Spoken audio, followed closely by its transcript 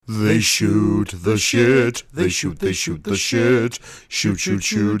They shoot the shit. They shoot the shit. Shoot, shoot,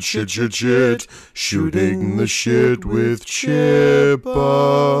 shoot, shit, shit, shit. Shooting the shit with Chippa.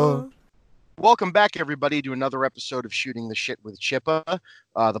 Welcome back, everybody, to another episode of Shooting the Shit with Chippa,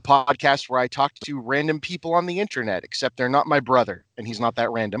 the podcast where I talk to random people on the internet, except they're not my brother, and he's not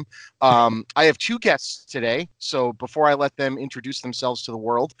that random. I have two guests today, so before I let them introduce themselves to the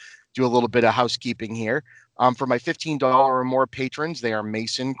world, do a little bit of housekeeping here. For my $15 or more patrons, they are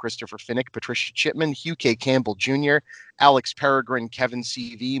Mason, Christopher Finnick, Patricia Chipman, Hugh K. Campbell Jr., Alex Peregrine, Kevin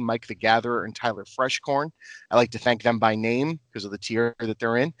C.V., Mike the Gatherer, and Tyler Freshcorn. I like to thank them by name because of the tier that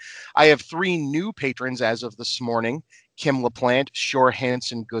they're in. I have three new patrons as of this morning: Kim LaPlante, Shore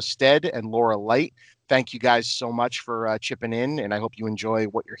Hansen Gusted, and Laura Light. Thank you guys so much for chipping in, and I hope you enjoy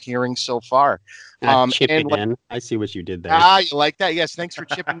what you're hearing so far. Chipping in. I see what you did there. You like that? Yes, thanks for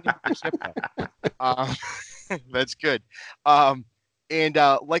chipping in. That's good. And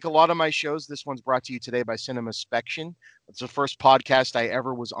like a lot of my shows, this one's brought to you today by CinemaSpection. It's the first podcast I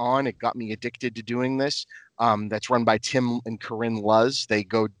ever was on. It got me addicted to doing this. That's run by Tim and Corinne Luz. They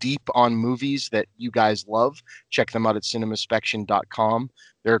go deep on movies that you guys love. Check them out at cinemaspection.com.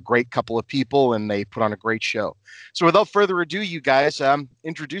 They're a great couple of people, and they put on a great show. So without further ado, you guys,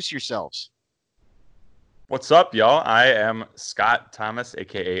 introduce yourselves. What's up, y'all? I am Scott Thomas,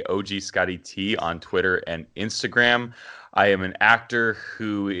 aka OG Scotty T on Twitter and Instagram. I am an actor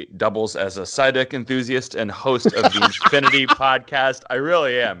who doubles as a Psyduck enthusiast and host of the Infinity podcast. I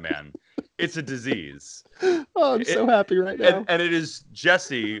really am, man. It's a disease. Oh, I'm so happy right now. And it is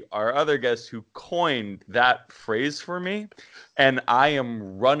Jesse, our other guest, who coined that phrase for me, and I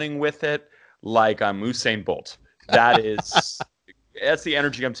am running with it like I'm Usain Bolt. That's the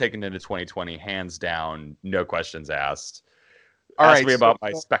energy I'm taking into 2020, hands down, no questions asked. Ask me about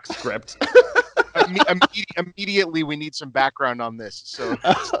my spec script. Immediately, we need some background on this. So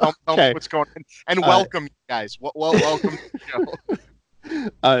tell me what's going on. And welcome, you guys. Welcome to the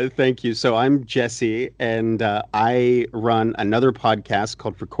show. Thank you. So I'm Jesse, and I run another podcast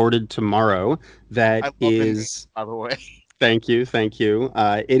called Recorded Tomorrow. That is, by the way. Thank you.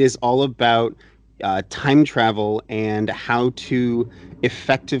 It is all about time travel and how to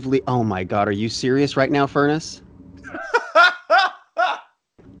effectively. Oh my God, are you serious right now, Furnace?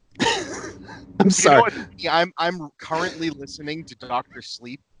 I'm sorry. You know what? I'm currently listening to Dr.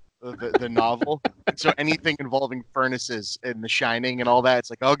 Sleep, the novel. So anything involving furnaces and The Shining and all that, it's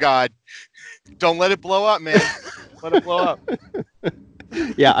like, oh God, don't let it blow up, man. Let it blow up.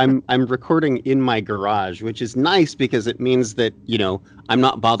 Yeah, I'm recording in my garage, which is nice because it means that, I'm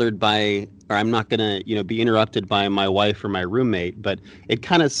not bothered by, or I'm not going to, be interrupted by my wife or my roommate. But it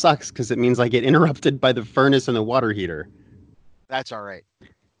kind of sucks because it means I get interrupted by the furnace and the water heater. That's all right.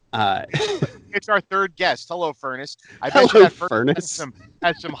 It's our third guest. Hello, Furnace. I bet Hello, you that Furnace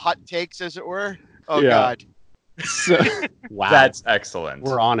has some hot takes, as it were. Oh, yeah. God. So, wow. That's excellent.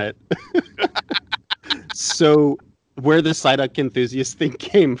 We're on it. So where the Psyduck enthusiast thing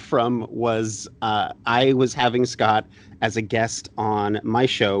came from was I was having Scott as a guest on my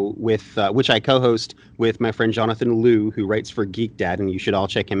show, with which I co-host with my friend Jonathan Liu, who writes for Geek Dad, and you should all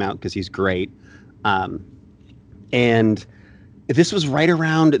check him out because he's great. And this was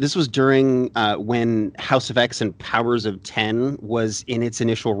during when House of X and Powers of 10 was in its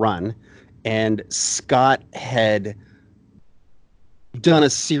initial run. And Scott had done a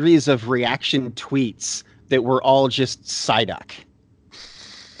series of reaction tweets that were all just Psyduck.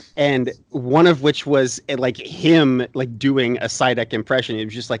 And one of which was like him doing a Psyduck impression. It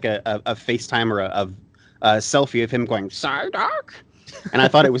was just like a FaceTime or a selfie of him going, Psyduck? And I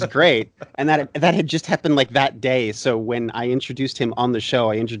thought it was great. And that had just happened that day. So when I introduced him on the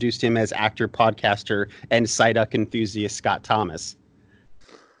show, I introduced him as actor, podcaster, and Psyduck enthusiast Scott Thomas.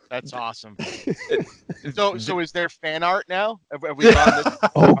 That's awesome. So is there fan art now? Have we gone this?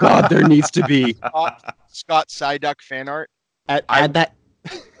 Oh God, there needs to be Scott Psyduck fan art. Add that.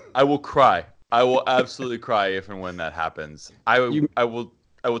 I will cry. I will absolutely cry if and when that happens. I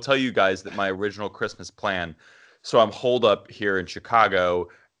will tell you guys that my original Christmas plan. So I'm holed up here in Chicago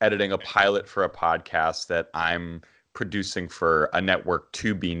editing a pilot for a podcast that I'm producing for a network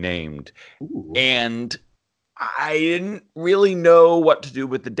to be named. Ooh. And I didn't really know what to do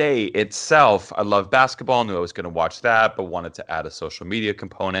with the day itself. I love basketball, knew I was going to watch that, but wanted to add a social media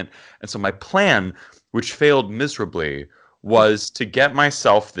component. And so my plan, which failed miserably, was to get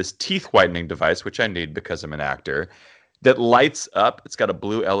myself this teeth whitening device, which I need because I'm an actor, that lights up. It's got a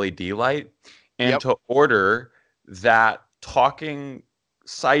blue LED light. And to order that talking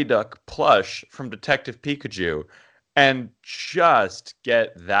Psyduck plush from Detective Pikachu and just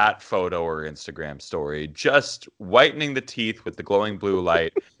get that photo or Instagram story, just whitening the teeth with the glowing blue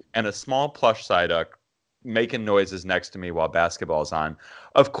light and a small plush Psyduck making noises next to me while basketball's on.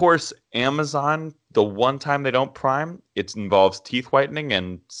 Of course, Amazon, the one time they don't Prime, it involves teeth whitening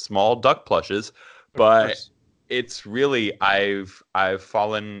and small duck plushes. But it's really I've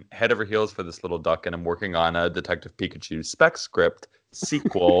fallen head over heels for this little duck, and I'm working on a Detective Pikachu spec script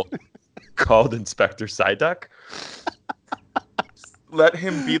sequel called Inspector Psyduck. Let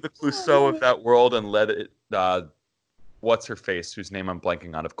him be the Clouseau of that world, and let it what's her face, whose name I'm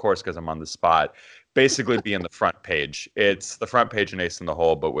blanking on, of course, because I'm on the spot, basically be in the front page. It's the front page in Ace in the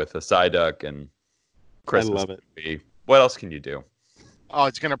Hole, but with a Psyduck and Christmas. I love it. Movie. What else can you do? Oh,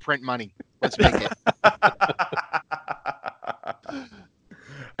 it's gonna print money. Let's make it.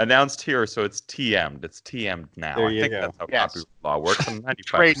 Announced here, so it's TM'd. It's TM'd now. There I you think go. that's how Yes. copyright law works. I'm 95%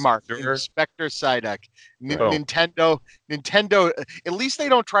 Trademark. sure. Inspector Psyduck. Oh. Nintendo. At least they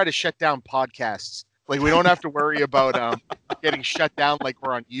don't try to shut down podcasts. Like we don't have to worry about getting shut down like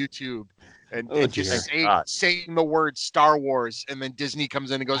we're on YouTube and, Oh, and just dear. saying the word Star Wars, and then Disney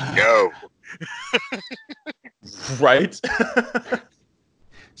comes in and goes, "No." Right?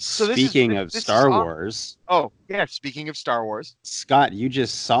 So Speaking of this is Star awesome. Wars, Oh yeah. Speaking of Star Wars, Scott, you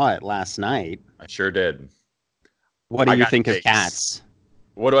just saw it last night. I sure did. What do I you got think of takes. Cats?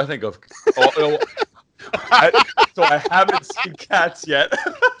 What do I think of? So I haven't seen Cats yet.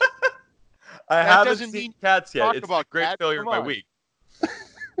 I haven't doesn't seen mean Cats yet. talk It's the about great Cats. failure Come of my on. week.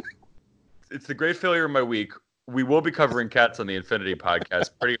 It's the great failure of my week. We will be covering Cats on the Infinity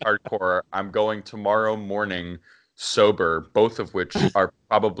podcast. Pretty hardcore. I'm going tomorrow morning sober, both of which are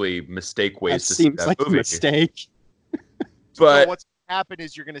probably mistake ways That to see seems that like movie. a mistake. so But what's gonna happen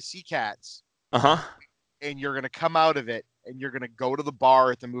is you're gonna see Cats, uh-huh. and you're gonna come out of it, and you're gonna go to the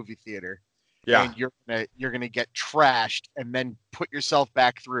bar at the movie theater, Yeah. and you're gonna get trashed, and then put yourself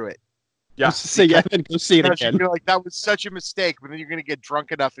back through it. Yeah. So yeah, then go see it Because again. you're like, that was such a mistake, but then you're gonna get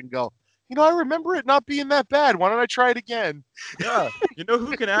drunk enough and go, I remember it not being that bad. Why don't I try it again? Yeah. You know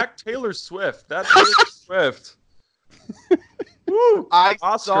who can act? Taylor Swift. That's Taylor Swift. Woo. I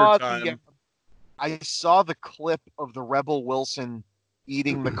Oscar saw time. I saw the clip of the Rebel Wilson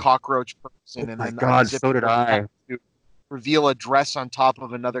eating the cockroach person, and then so did I. reveal a dress on top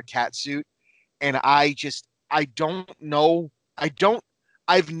of another cat suit, and I don't know.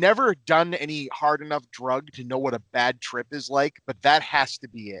 I've never done any hard enough drug to know what a bad trip is like, but that has to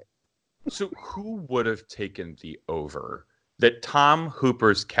be it. So who would have taken the over that Tom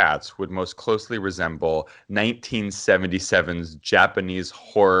Hooper's Cats would most closely resemble 1977's Japanese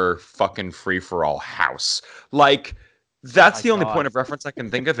horror fucking free-for-all House? Like, that's My the only God. point of reference I can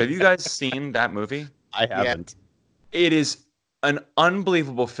think of. Have you guys seen that movie? I haven't. It is an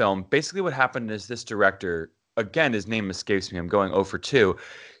unbelievable film. Basically what happened is this director, again, his name escapes me. I'm going 0 for 2.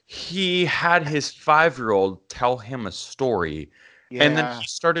 He had his 5-year-old tell him a story. Yeah. And then he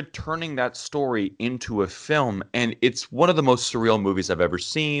started turning that story into a film, and it's one of the most surreal movies I've ever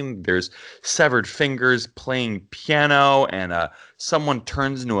seen. There's severed fingers playing piano, and someone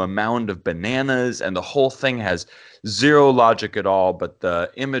turns into a mound of bananas, and the whole thing has zero logic at all, but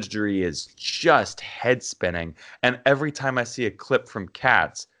the imagery is just head-spinning. And every time I see a clip from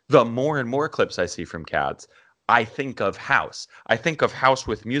Cats, the more and more clips I see from Cats, I think of House. I think of House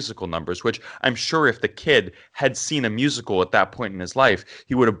with musical numbers, which I'm sure if the kid had seen a musical at that point in his life,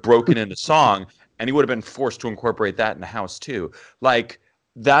 he would have broken into song, and he would have been forced to incorporate that in House too. Like,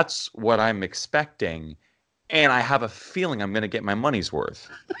 that's what I'm expecting, and I have a feeling I'm going to get my money's worth.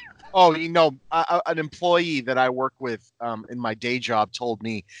 Oh, an employee that I work with in my day job told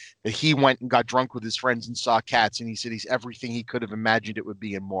me that he went and got drunk with his friends and saw Cats, and he said he's everything he could have imagined it would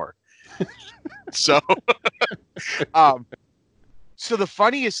be and more. So, so the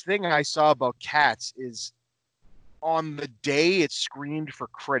funniest thing I saw about Cats is on the day it screened for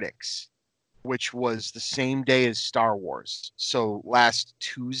critics, which was the same day as Star Wars. So last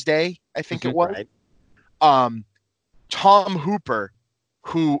Tuesday, I think it was. Right. Tom Hooper,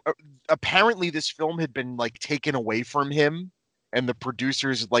 who apparently this film had been like taken away from him, and the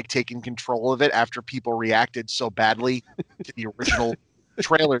producers had like taken control of it after people reacted so badly to the original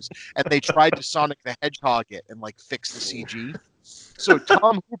trailers, and they tried to Sonic the Hedgehog it and like fix the CG. So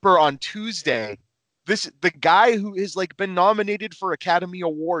Tom Hooper on Tuesday, the guy who has like been nominated for Academy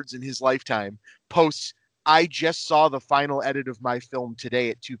Awards in his lifetime, posts, "I just saw the final edit of my film today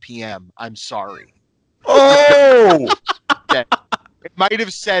at 2 p.m. I'm sorry." Oh! It might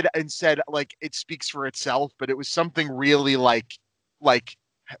have said like it speaks for itself, but it was something really like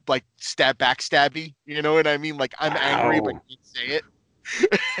backstabby. You know what I mean? Like, I'm angry, but can't say it.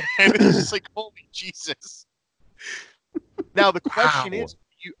 And it's just like, holy Jesus. Now the question is,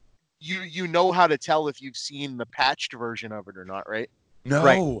 you know how to tell if you've seen the patched version of it or not, right? No,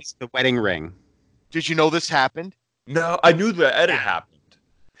 Right. It's the wedding ring. Did you know this happened? no, I knew the edit happened.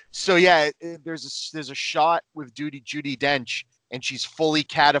 So yeah, there's a shot with Judi Dench, and she's fully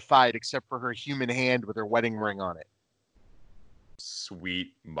catified except for her human hand with her wedding ring on it.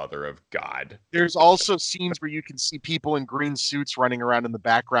 Sweet mother of God. There's also scenes where you can see people in green suits running around in the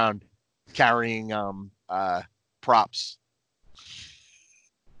background carrying props.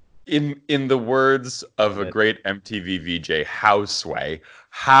 In the words of a great MTV VJ, Houseway,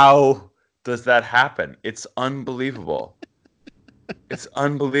 how does that happen? It's unbelievable. It's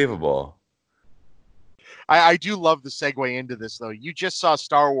unbelievable. I do love the segue into this though. You just saw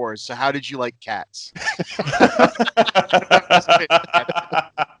Star Wars, so how did you like Cats?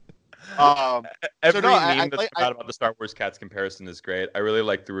 Every no, meme that's come out about the Star Wars Cats comparison is great. I really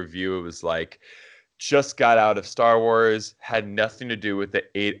like the review. It was like, just got out of Star Wars, had nothing to do with the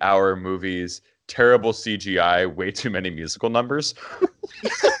 8-hour movies, terrible CGI, way too many musical numbers.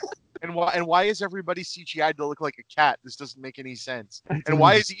 And why is everybody CGI'd to look like a cat? This doesn't make any sense. And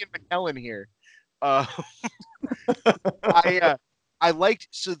why is Ian McKellen here? I liked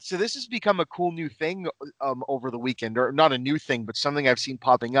so this has become a cool new thing over the weekend, or not a new thing, but something I've seen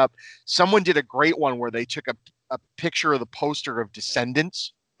popping up. Someone did a great one where they took a picture of the poster of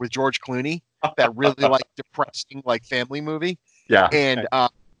Descendants with George Clooney, that really like depressing like family movie. Yeah. And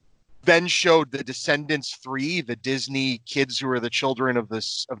then showed the Descendants 3, the Disney kids who are the children of the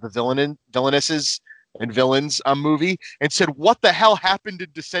villainesses and villains movie, and said, "What the hell happened to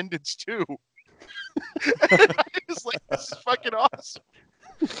Descendants 2?" I was like, this is fucking awesome.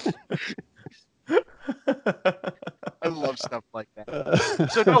 I love stuff like that.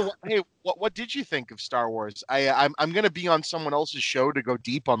 So no, hey, what did you think of Star Wars? I'm gonna be on someone else's show to go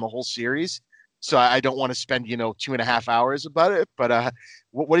deep on the whole series, so I don't want to spend 2.5 hours about it. But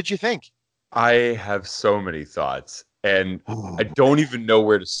what did you think? I have so many thoughts, and I don't even know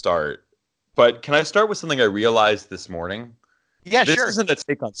where to start. But can I start with something I realized this morning? Yeah, This sure. isn't a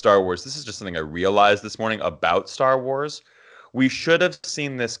take on Star Wars. This is just something I realized this morning about Star Wars. We should have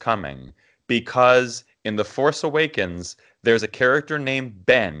seen this coming because in The Force Awakens, there's a character named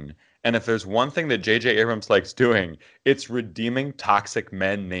Ben. And if there's one thing that J.J. Abrams likes doing, it's redeeming toxic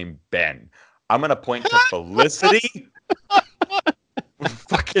men named Ben. I'm going to point to Felicity.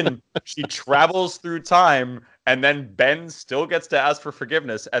 Fucking, she travels through time, and then Ben still gets to ask for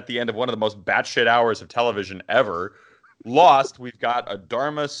forgiveness at the end of one of the most batshit hours of television ever. Lost, we've got a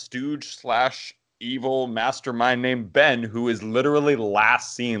Dharma stooge / evil mastermind named Ben, who is literally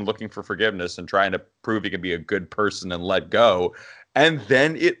last seen looking for forgiveness and trying to prove he can be a good person and let go. And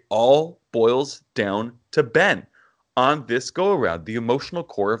then it all boils down to Ben. On this go around, the emotional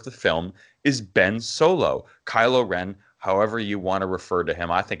core of the film is Ben Solo. Kylo Ren, however you want to refer to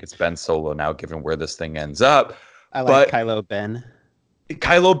him. I think it's Ben Solo now, given where this thing ends up. I like Kylo Ben.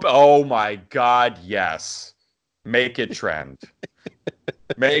 Oh my God, yes. Make it trend.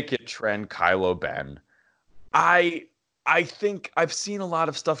 Make it trend, Kylo Ben. I think I've seen a lot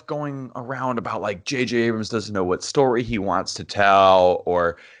of stuff going around about like J.J. Abrams doesn't know what story he wants to tell,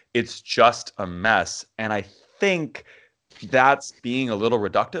 or it's just a mess. And I think that's being a little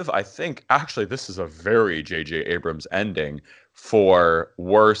reductive. I think actually this is a very J.J. Abrams ending, for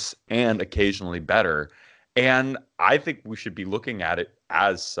worse and occasionally better. And I think we should be looking at it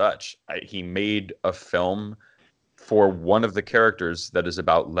as such. He made a film for one of the characters that is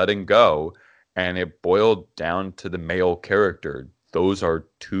about letting go, and it boiled down to the male character. Those are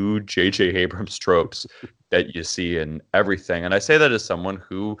two J.J. Abrams tropes that you see in everything. And I say that as someone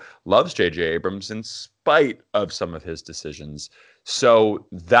who loves J.J. Abrams in spite of some of his decisions. So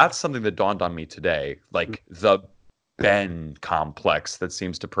that's something that dawned on me today, like the Ben complex that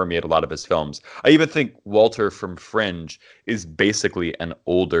seems to permeate a lot of his films. I even think Walter from Fringe is basically an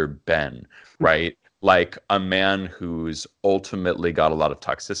older Ben, right? Like a man who's ultimately got a lot of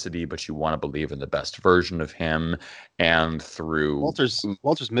toxicity, but you want to believe in the best version of him. And through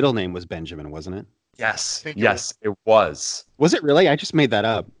Walter's middle name was Benjamin, wasn't it? Yes, it was. Was it really? I just made that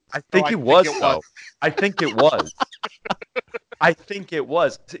up. I think it was, though. I think it was. I think it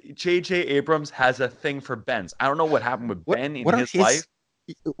was. J.J. Abrams has a thing for Bens. I don't know what happened with Ben in his life.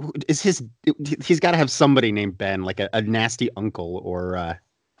 He's got to have somebody named Ben, like a nasty uncle or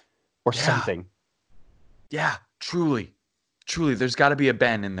something. Yeah, truly. There's got to be a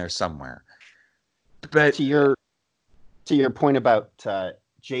Ben in there somewhere. But to your point about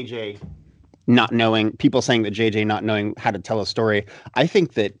JJ not knowing, people saying that JJ not knowing how to tell a story, I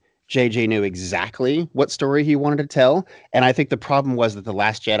think that JJ knew exactly what story he wanted to tell, and I think the problem was that The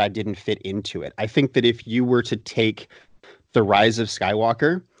Last Jedi didn't fit into it. I think that if you were to take The Rise of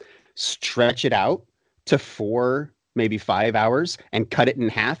Skywalker, stretch it out to 4 maybe 5 hours, and cut it in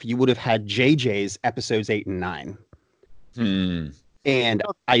half, you would have had JJ's episodes 8 and 9. Hmm. And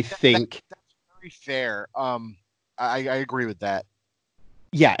No, I that- think, that's very fair. I agree with that.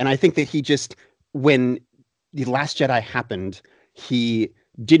 yeah, and I think that he just, when The Last Jedi happened, he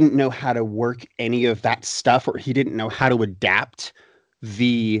didn't know how to work any of that stuff, or he didn't know how to adapt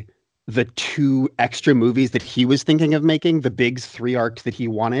the 2 extra movies that he was thinking of making, the big 3 arcs that he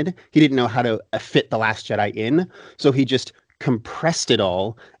wanted. He didn't know how to fit The Last Jedi in, so he just compressed it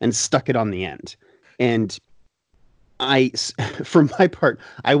all and stuck it on the end. And for my part,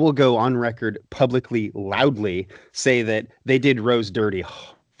 I will go on record publicly, loudly, say that they did Rose dirty,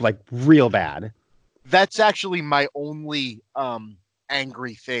 like real bad. That's actually my only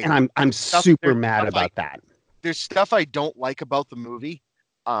angry thing. And I'm super there's mad stuff about that. There's stuff I don't like about the movie,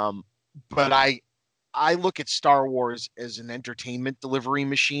 but I look at Star Wars as an entertainment delivery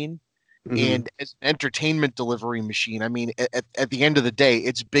machine. Mhm. And as an entertainment delivery machine, I mean, at the end of the day,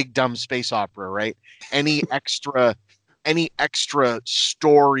 it's big dumb space opera, right? Any extra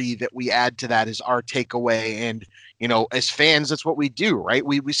story that we add to that is our takeaway. And as fans, that's what we do, right?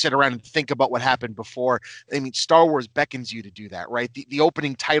 We sit around and think about what happened before. I mean, Star Wars beckons you to do that, right? The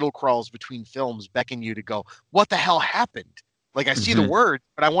opening title crawls between films beckon you to go, what the hell happened? Like, I see the word,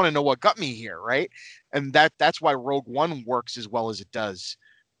 but I want to know what got me here, right? And that's why Rogue One works as well as it does.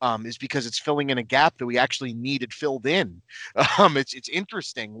 Is because it's filling in a gap that we actually needed filled in. It's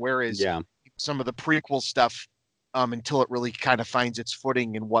interesting. Whereas some of the prequel stuff, until it really kind of finds its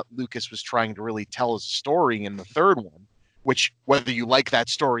footing in what Lucas was trying to really tell as a story in the third one, which, whether you like that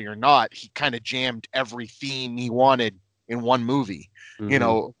story or not, he kind of jammed every theme he wanted in one movie,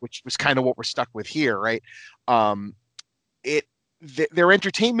 which was kind of what we're stuck with here, right? Their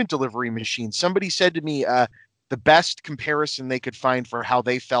entertainment delivery machine. Somebody said to me, the best comparison they could find for how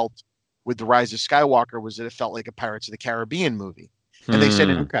they felt with The Rise of Skywalker was that it felt like a Pirates of the Caribbean movie. And they said,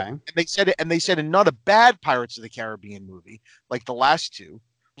 and they said, and not a bad Pirates of the Caribbean movie, like the last two,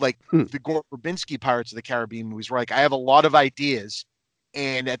 like the Gore Verbinski Pirates of the Caribbean movies, where like I have a lot of ideas,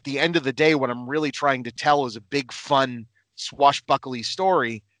 and at the end of the day, what I'm really trying to tell is a big, fun, swashbuckly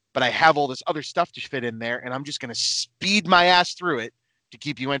story, but I have all this other stuff to fit in there, and I'm just going to speed my ass through it to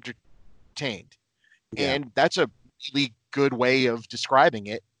keep you entertained. Yeah. And that's a really good way of describing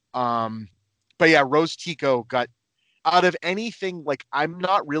it. But yeah, Rose Tico got, out of anything, like, I'm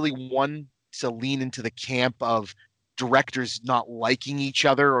not really one to lean into the camp of directors not liking each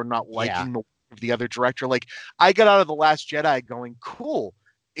other or not liking the work of the other director. Like, I got out of The Last Jedi going, cool.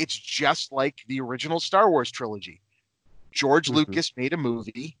 It's just like the original Star Wars trilogy. George Lucas made a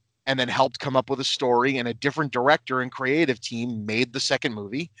movie and then helped come up with a story, and a different director and creative team made the second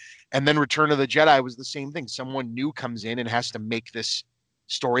movie. And then Return of the Jedi was the same thing. Someone new comes in and has to make this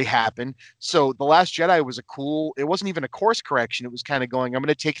story happen. So The Last Jedi was it wasn't even a course correction. It was kind of going, I'm going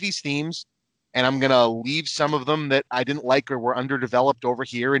to take these themes and I'm going to leave some of them that I didn't like or were underdeveloped over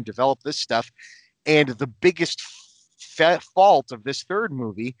here and develop this stuff. And the biggest fault of this third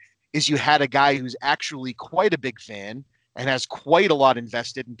movie is you had a guy who's actually quite a big fan and has quite a lot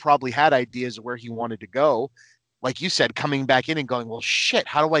invested and probably had ideas of where he wanted to go. Like you said, coming back in and going, well, shit,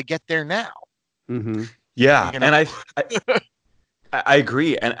 how do I get there now? Yeah. And I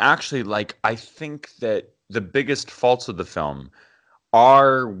agree. And actually, like, I think that the biggest faults of the film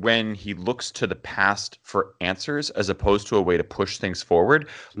are when he looks to the past for answers as opposed to a way to push things forward.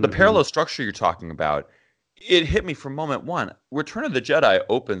 The parallel structure you're talking about, it hit me from moment one. Return of the Jedi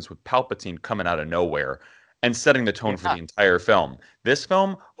opens with Palpatine coming out of nowhere and setting the tone for the entire film. This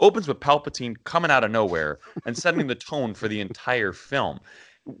film opens with Palpatine coming out of nowhere and setting the tone for the entire film.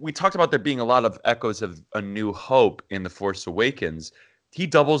 We talked about there being a lot of echoes of A New Hope in The Force Awakens. He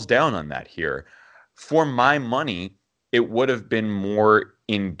doubles down on that here. For my money, it would have been more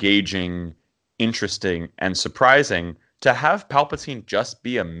engaging, interesting, and surprising to have Palpatine just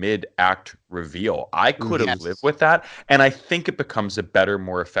be a mid-act reveal. I could have lived with that, and I think it becomes a better,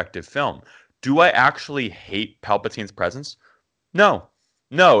 more effective film. Do I actually hate Palpatine's presence? No.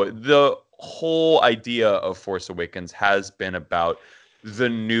 The whole idea of Force Awakens has been about the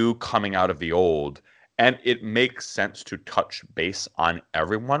new coming out of the old, and it makes sense to touch base on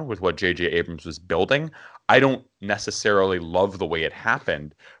everyone with what J.J. Abrams was building. I don't necessarily love the way it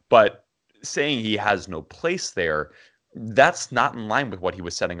happened, but saying he has no place there, that's not in line with what he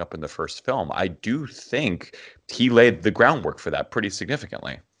was setting up in the first film. I do think he laid the groundwork for that pretty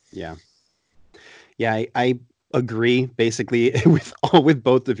significantly. Yeah, I agree basically with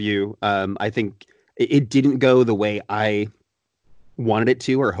both of you. I think it didn't go the way I wanted it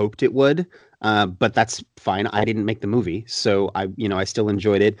to or hoped it would. But that's fine. I didn't make the movie, so I still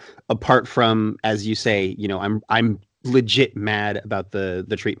enjoyed it. Apart from, as you say, I'm legit mad about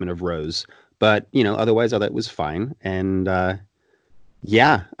the treatment of Rose, but otherwise, all that was fine. And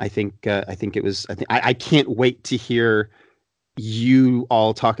yeah, I think it was. I can't wait to hear you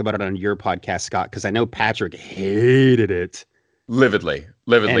all talk about it on your podcast, Scott, because I know Patrick hated it. Lividly.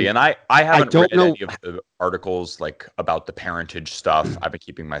 And I haven't read any of the articles like about the parentage stuff. I've been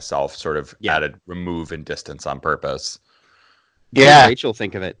keeping myself sort of at a remove and distance on purpose. What did Rachel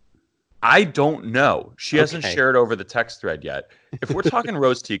think of it? I don't know. She hasn't shared over the text thread yet. If we're talking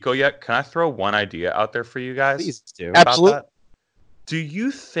Rose Tico yet, can I throw one idea out there for you guys? Please do. Absolutely. Do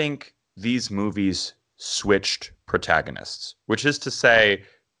you think these movies switched protagonists? Which is to say,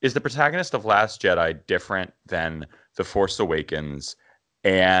 is the protagonist of Last Jedi different than The Force Awakens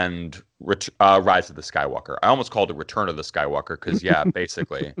and Rise of the Skywalker? I almost called it Return of the Skywalker because, yeah,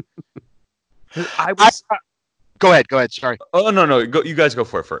 basically. Go ahead. Sorry. Oh, no. You guys go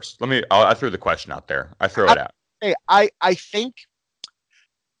for it first. I threw the question out there. I throw it out. Hey, I think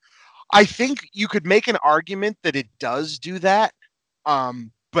you could make an argument that it does do that.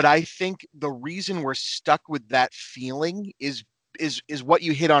 But I think the reason we're stuck with that feeling is what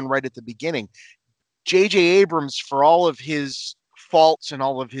you hit on right at the beginning. J.J. Abrams, for all of his faults and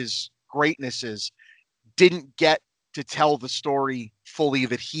all of his greatnesses, didn't get to tell the story fully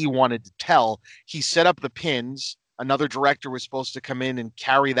that he wanted to tell. He set up the pins. Another director was supposed to come in and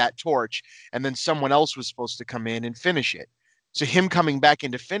carry that torch, and then someone else was supposed to come in and finish it. So him coming back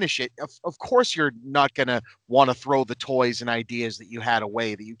in to finish it, of course you're not going to want to throw the toys and ideas that you had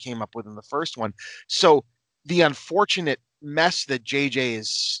away that you came up with in the first one. So the unfortunate mess that JJ is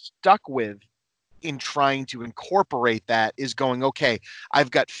stuck with in trying to incorporate that is going, okay,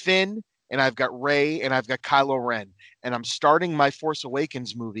 I've got Finn and I've got Rey and I've got Kylo Ren, and I'm starting my Force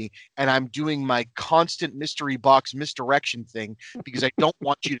Awakens movie and I'm doing my constant mystery box misdirection thing because I don't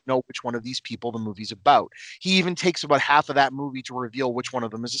want you to know which one of these people the movie's about. He even takes about half of that movie to reveal which one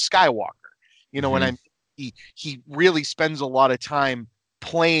of them is a Skywalker. And he really spends a lot of time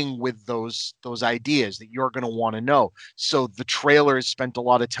playing with those ideas that you're going to want to know. So the trailer has spent a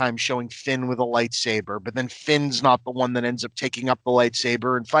lot of time showing Finn with a lightsaber, but then Finn's not the one that ends up taking up the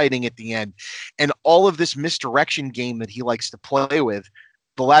lightsaber and fighting at the end. And all of this misdirection game that he likes to play with,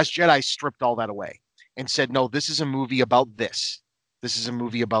 The Last Jedi stripped all that away and said, no, this is a movie about this. This is a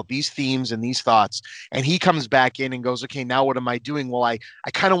movie about these themes and these thoughts. And he comes back in and goes, okay, now what am I doing? Well, I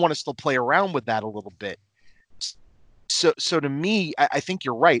kind of want to still play around with that a little bit. So to me, I think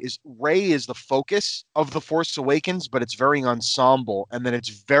you're right. Rey is the focus of The Force Awakens, but it's very ensemble, and then it's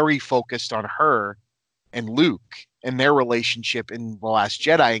very focused on her and Luke and their relationship in The Last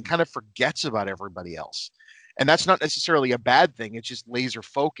Jedi, and kind of forgets about everybody else. And that's not necessarily a bad thing. It's just laser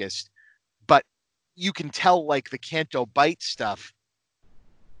focused. But you can tell, like, the Canto Bight stuff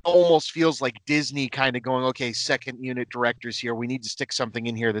almost feels like Disney kind of going, okay, second unit directors here. We need to stick something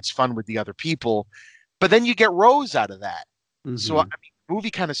in here that's fun with the other people. But then you get Rose out of that. Mm-hmm. So, I mean, the movie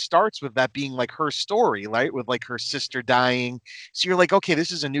kind of starts with that being like her story, right? With like her sister dying. So you're like, okay,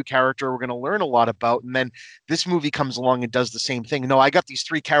 this is a new character we're going to learn a lot about. And then this movie comes along and does the same thing. No, I got these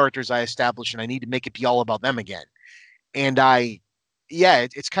three characters I established and I need to make it be all about them again. And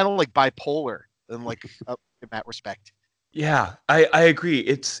it's kind of like bipolar in like in that respect. Yeah, I agree.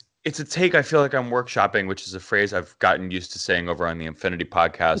 It's a take I feel like I'm workshopping, which is a phrase I've gotten used to saying over on the Infinity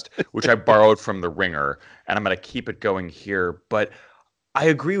podcast, which I borrowed from The Ringer, and I'm going to keep it going here. But I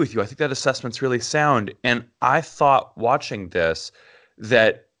agree with you. I think that assessment's really sound. And I thought watching this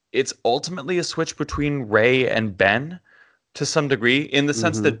that it's ultimately a switch between Rey and Ben to some degree, in the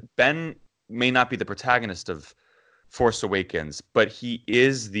sense that Ben may not be the protagonist of Force Awakens, but he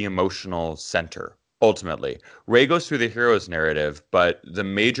is the emotional center. Ultimately, Rey goes through the hero's narrative, but the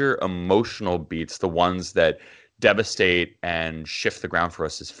major emotional beats, the ones that devastate and shift the ground for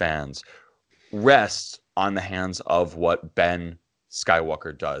us as fans, rest on the hands of what Ben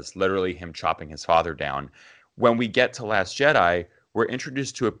Skywalker does, literally him chopping his father down. When we get to Last Jedi, we're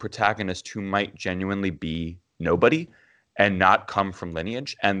introduced to a protagonist who might genuinely be nobody and not come from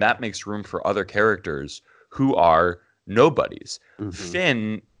lineage, and that makes room for other characters who are nobodies.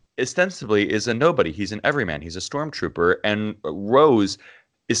 Finn ostensibly is a nobody. He's an everyman. He's a stormtrooper. And Rose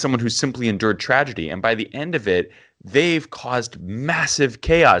is someone who simply endured tragedy. And by the end of it, they've caused massive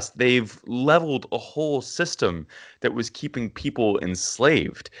chaos. They've leveled a whole system that was keeping people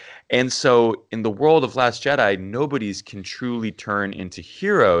enslaved. And so in the world of Last Jedi, nobodies can truly turn into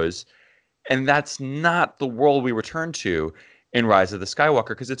heroes. And that's not the world we return to in Rise of the Skywalker,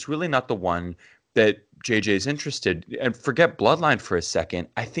 because it's really not the one that JJ's interested, and forget Bloodline for a second.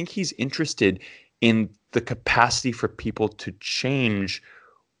 I think he's interested in the capacity for people to change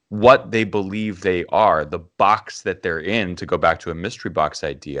what they believe they are, the box that they're in, to go back to a mystery box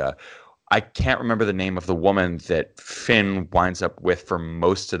idea. I can't remember the name of the woman that Finn winds up with for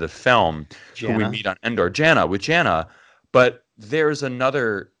most of the film, who we meet on Endor, Jannah. But there's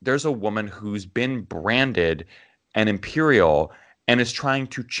a woman who's been branded an Imperial and is trying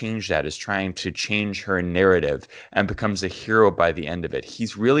to change that, is trying to change her narrative and becomes a hero by the end of it.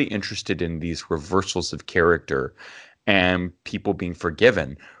 He's really interested in these reversals of character and people being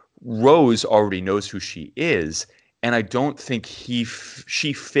forgiven. Rose already knows who she is, and I don't think she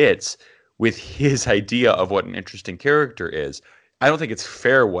fits with his idea of what an interesting character is. I don't think it's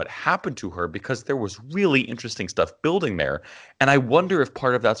fair what happened to her, because there was really interesting stuff building there. And I wonder if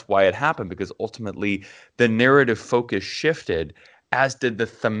part of that's why it happened, because ultimately the narrative focus shifted, as did the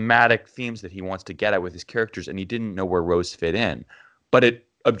thematic themes that he wants to get at with his characters, and he didn't know where Rose fit in. But it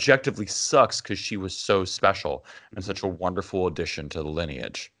objectively sucks because she was so special and such a wonderful addition to the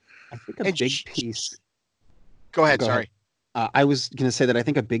lineage. I think a big piece. Go ahead. Sorry. I was going to say that I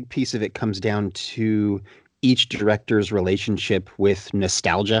think a big piece of it comes down to each director's relationship with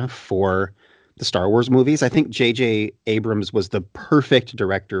nostalgia for the Star Wars movies. I think J.J. Abrams was the perfect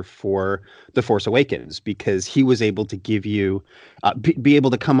director for The Force Awakens, because he was able to give you, be able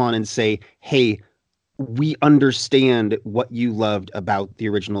to come on and say, hey, we understand what you loved about the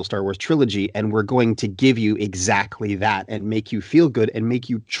original Star Wars trilogy, and we're going to give you exactly that and make you feel good and make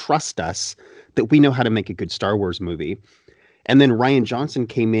you trust us that we know how to make a good Star Wars movie. And then Rian Johnson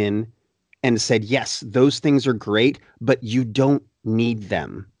came in and said, yes, those things are great, but you don't need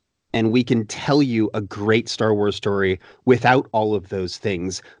them. And we can tell you a great Star Wars story without all of those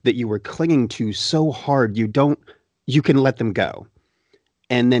things that you were clinging to so hard, you can let them go.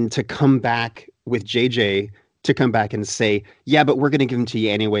 And then to come back with JJ to come back and say, yeah, but we're going to give them to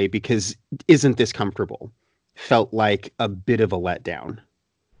you anyway, because isn't this comfortable? Felt like a bit of a letdown.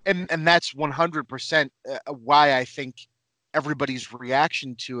 And that's 100% why I think everybody's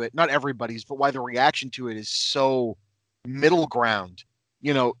reaction to it, not everybody's, but why the reaction to it is so middle ground,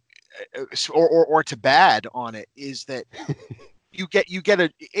 or to bad on it, is that you get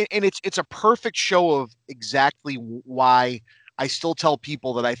and it's a perfect show of exactly why I still tell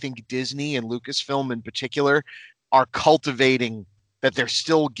people that I think Disney and Lucasfilm in particular are cultivating that they're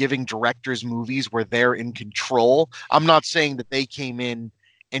still giving directors movies where they're in control. I'm not saying that they came in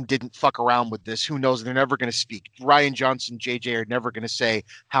and didn't fuck around with this. Who knows? They're never going to speak. Rian Johnson, JJ are never going to say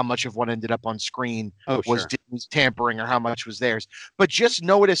how much of what ended up on screen was Disney's tampering or how much was theirs. But just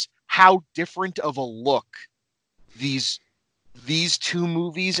notice how different of a look these two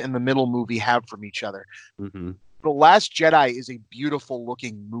movies and the middle movie have from each other. Mm-hmm. The Last Jedi is a beautiful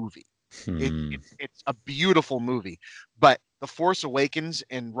looking movie. It's a beautiful movie, but The Force Awakens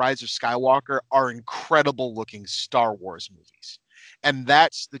and Rise of Skywalker are incredible looking Star Wars movies. And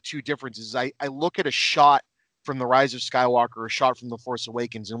that's the two differences. I look at a shot from The Rise of Skywalker, a shot from The Force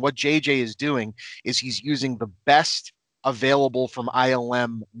Awakens, and what JJ is doing is he's using the best available from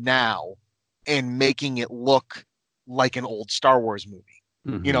ILM now and making it look like an old Star Wars movie.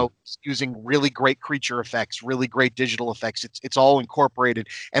 Mm-hmm. Using really great creature effects, really great digital effects. It's all incorporated.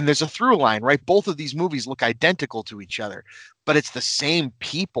 And there's a through line, right? Both of these movies look identical to each other, but it's the same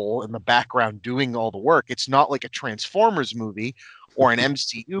people in the background doing all the work. It's not like a Transformers movie or an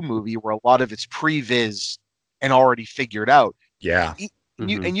MCU movie where a lot of it's previs and already figured out. Yeah. And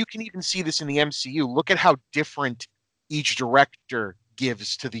you can even see this in the MCU. Look at how different each director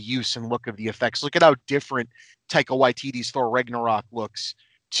gives to the use and look of the effects. Look at how different Taika Waititi's Thor Ragnarok looks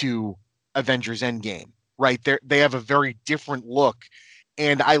to Avengers Endgame, right? They have a very different look.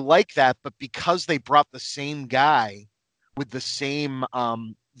 And I like that, but because they brought the same guy with the same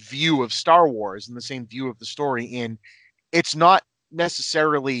view of Star Wars and the same view of the story in, it's not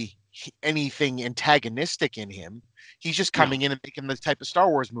necessarily anything antagonistic in him. He's just coming in and making the type of Star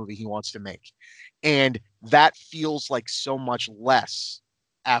Wars movie he wants to make. And that feels like so much less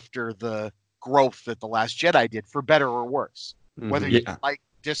after the growth that The Last Jedi did, for better or worse. Whether you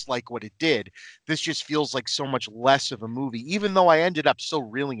dislike what it did, this just feels like so much less of a movie, even though I ended up still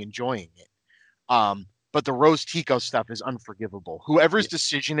really enjoying it. But the Rose Tico stuff is unforgivable. Whoever's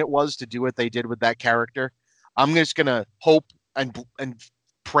decision it was to do what they did with that character, I'm just going to hope and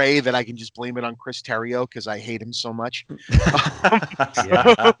pray that I can just blame it on Chris Terrio because I hate him so much.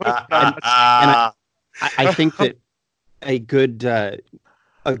 I think that a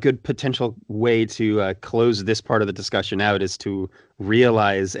good potential way to close this part of the discussion out is to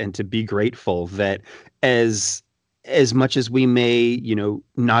realize and to be grateful that as as much as we may,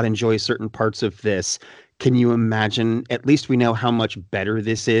 not enjoy certain parts of this, can you imagine? At least we know how much better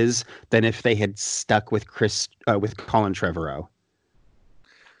this is than if they had stuck with with Colin Trevorrow.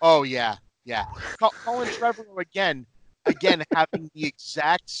 Oh yeah, yeah. Colin Trevorrow again having the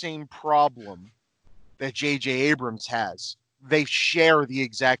exact same problem that J.J. Abrams has. They share the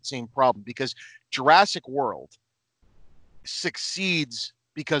exact same problem because Jurassic World succeeds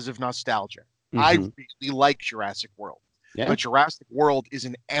because of nostalgia. I really like Jurassic World. Yeah. But Jurassic World is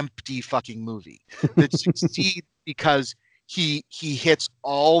an empty fucking movie that succeeds because he hits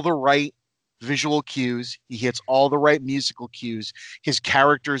all the right visual cues. He hits all the right musical cues. His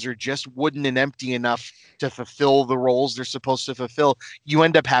characters are just wooden and empty enough to fulfill the roles they're supposed to fulfill. You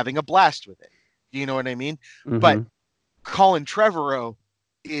end up having a blast with it. Do you know what I mean? But Colin Trevorrow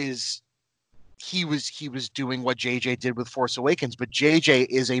he was doing what JJ did with Force Awakens, but JJ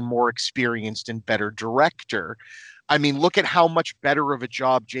is a more experienced and better director. I mean, look at how much better of a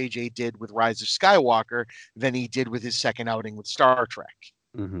job JJ did with Rise of Skywalker than he did with his second outing with Star Trek.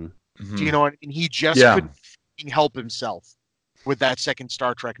 Do you know what I mean? He just couldn't help himself with that second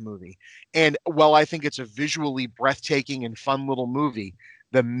Star Trek movie. And while I think it's a visually breathtaking and fun little movie,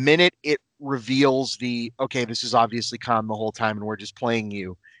 the minute it reveals this is obviously Khan the whole time and we're just playing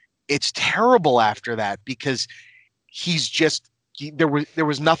you, it's terrible after that because there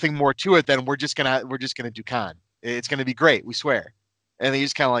was nothing more to it than we're just gonna do Khan. It's gonna be great, we swear. And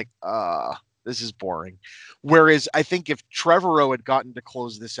he's kind of like, this is boring. Whereas I think if Trevorrow had gotten to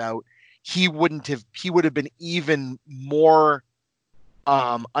close this out, he would have been even more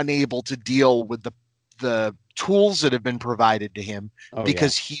unable to deal with the tools that have been provided to him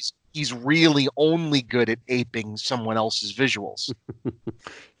because he's really only good at aping someone else's visuals.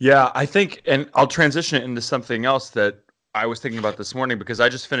 Yeah, I think, and I'll transition it into something else that I was thinking about this morning because I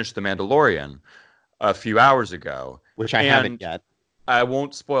just finished The Mandalorian a few hours ago. Which I haven't yet. I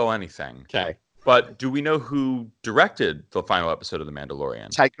won't spoil anything. Okay. But do we know who directed the final episode of The Mandalorian?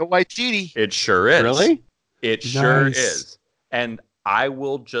 Taika Waititi. It sure is. Really? It sure is. And I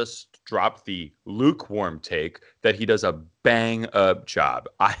will just drop the lukewarm take that he does a bang-up job.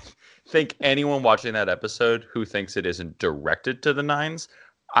 I think anyone watching that episode who thinks it isn't directed to the nines,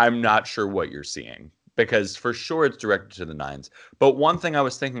 I'm not sure what you're seeing. Because for sure it's directed to the nines. But one thing I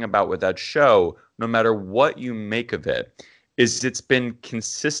was thinking about with that show, no matter what you make of it, is it's been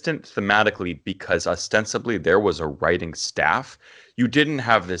consistent thematically because ostensibly there was a writing staff. You didn't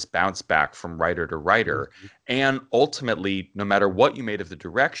have this bounce back from writer to writer. And ultimately, no matter what you made of the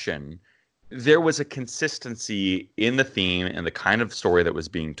direction, there was a consistency in the theme and the kind of story that was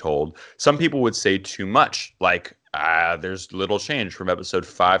being told. Some people would say too much, like there's little change from episode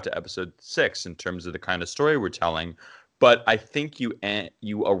 5 to episode 6 in terms of the kind of story we're telling. But I think you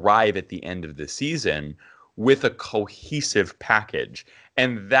arrive at the end of the season with a cohesive package.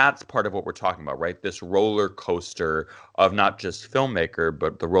 And that's part of what we're talking about, right? This roller coaster of not just filmmaker,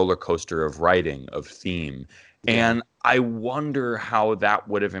 but the roller coaster of writing, of theme. And I wonder how that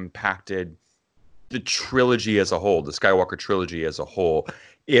would have impacted the trilogy as a whole, the Skywalker trilogy as a whole,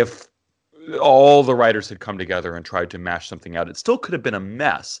 if all the writers had come together and tried to mash something out. It still could have been a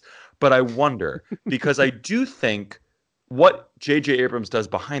mess, but I wonder, because I do think what J.J. Abrams does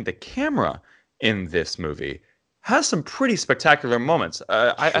behind the camera in this movie has some pretty spectacular moments.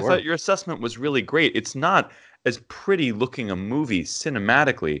 I thought your assessment was really great. It's not as pretty looking a movie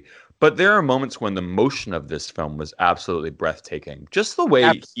cinematically, but there are moments when the motion of this film was absolutely breathtaking. Just the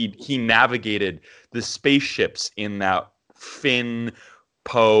way he navigated the spaceships in that Finn,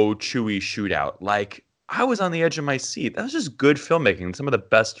 Poe, Chewie shootout. Like, I was on the edge of my seat. That was just good filmmaking, some of the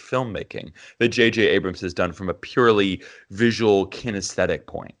best filmmaking that J.J. Abrams has done from a purely visual kinesthetic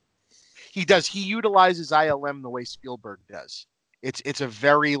point. He does. He utilizes ILM the way Spielberg does. It's a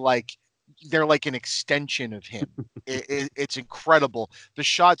very they're like an extension of him. It's incredible. The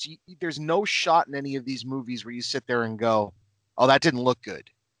shots, there's no shot in any of these movies where you sit there and go, oh, that didn't look good.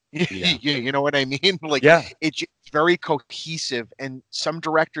 Yeah. You know what I mean? It's very cohesive, and some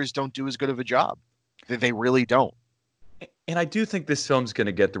directors don't do as good of a job. They really don't. And I do think this film's going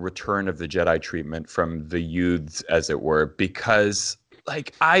to get the Return of the Jedi treatment from the youths, as it were, because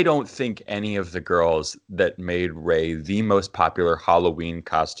I don't think any of the girls that made Rey the most popular Halloween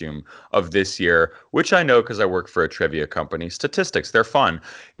costume of this year, which I know because I work for a trivia company, statistics, they're fun.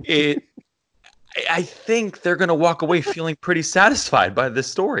 I think they're going to walk away feeling pretty satisfied by this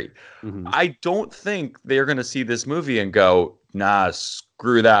story. Mm-hmm. I don't think they're going to see this movie and go, nah,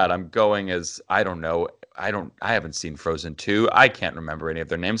 screw that. I'm going as, I don't know. I haven't seen Frozen 2. I can't remember any of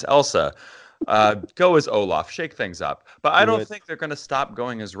their names. Elsa. Go as Olaf, shake things up. But I don't think they're going to stop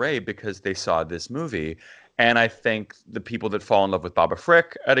going as Rey because they saw this movie. And I think the people that fall in love with Baba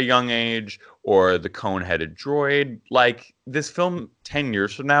Frick at a young age, or the cone-headed droid, like, this film 10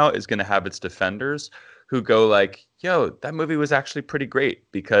 years from now is going to have its defenders who go like, yo, that movie was actually pretty great.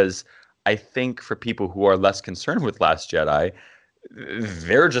 Because I think for people who are less concerned with Last Jedi,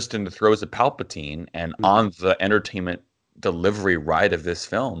 they're just in the throes of Palpatine and on the entertainment delivery ride of this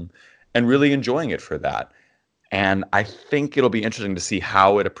film and really enjoying it for that. And I think it'll be interesting to see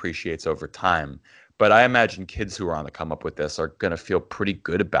how it appreciates over time. But I imagine kids who are on the come up with this are going to feel pretty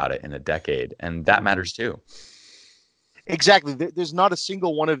good about it in a decade. And that matters too. Exactly. There's not a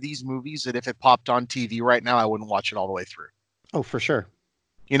single one of these movies that if it popped on TV right now, I wouldn't watch it all the way through. Oh, for sure.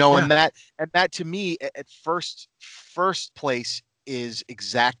 You know, and that to me at first place is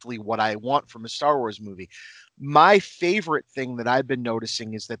exactly what I want from a Star Wars movie. My favorite thing that I've been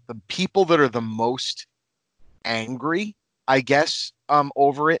noticing is that the people that are the most angry, I guess,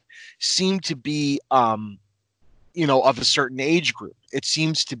 over it seem to be, you know, of a certain age group. It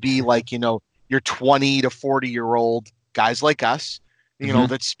seems to be like, you know, your 20 to 40-year-old guys like us, you know,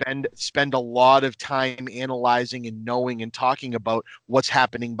 that spend a lot of time analyzing and knowing and talking about what's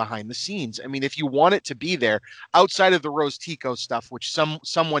happening behind the scenes. I mean, if you want it to be there, outside of the Rose Tico stuff, which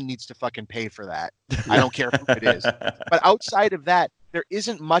someone needs to fucking pay for that. I don't care who it is. But outside of that, there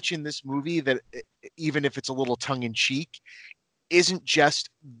isn't much in this movie that, even if it's a little tongue-in-cheek, isn't just,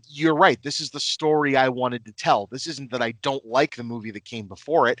 you're right, this is the story I wanted to tell. This isn't that I don't like the movie that came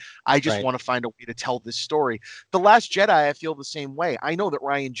before it. I just want to find a way to tell this story. The Last Jedi, I feel the same way. I know that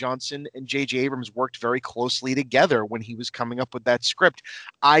Rian Johnson and J.J. Abrams worked very closely together when he was coming up with that script.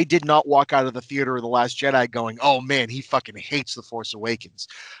 I did not walk out of the theater of The Last Jedi going, oh man, he fucking hates The Force Awakens.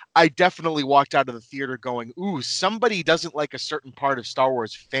 I definitely walked out of the theater going, ooh, somebody doesn't like a certain part of Star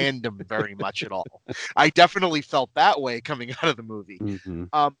Wars fandom very much at all. I definitely felt that way coming out of the movie.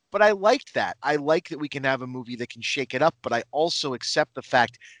 But I liked that. I like that we can have a movie that can shake it up, but I also accept the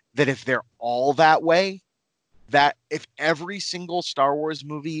fact that if they're all that way, that if every single Star Wars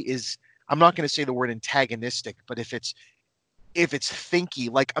movie is, I'm not going to say the word antagonistic, but if it's thinky,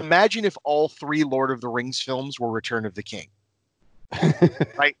 like imagine if all 3 Lord of the Rings films were Return of the King.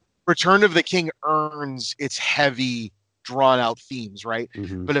 Right? Return of the King earns its heavy, drawn out themes, right?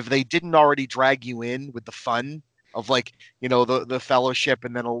 But if they didn't already drag you in with the fun of, like, you know, the fellowship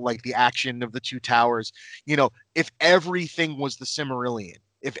and then like the action of the 2 towers, you know, if everything was the Silmarillion,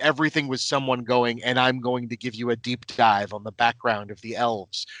 if everything was someone going, and I'm going to give you a deep dive on the background of the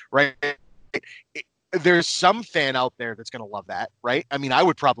elves, right? There's some fan out there that's going to love that, right? I mean, I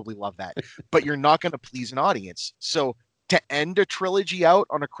would probably love that, but you're not going to please an audience. So to end a trilogy out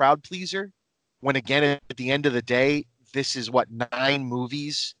on a crowd pleaser, when again, at the end of the day, this is what, 9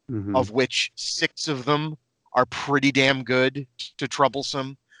 movies, of which 6 of them are pretty damn good to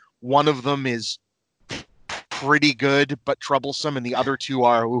troublesome. One of them is pretty good but troublesome, and the other 2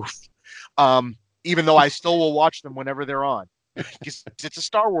 are oof. Even though I still will watch them whenever they're on. It's a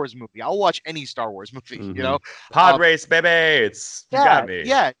Star Wars movie. I'll watch any Star Wars movie, you know. Pod race, baby. It's you got me.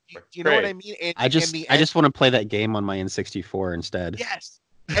 Yeah. You know what I mean? And, I just want to play that game on my N64 instead. Yes.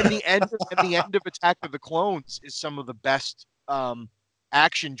 And the end of Attack of the Clones is some of the best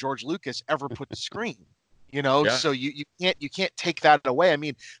action George Lucas ever put to screen. You know, so you can't take that away. I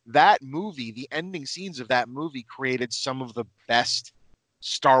mean, that movie, the ending scenes of that movie created some of the best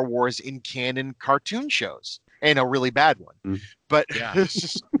Star Wars in canon cartoon shows, and a really bad one. But it's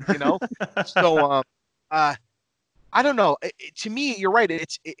just, you know, so I don't know. To me, you're right.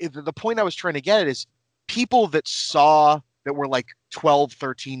 The point I was trying to get at is people that were like 12,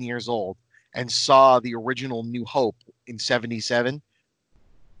 13 years old and saw the original New Hope in 77.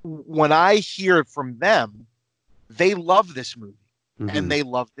 When I hear from them, they love this movie and they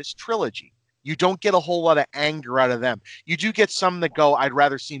love this trilogy. You don't get a whole lot of anger out of them. You do get some that go, I'd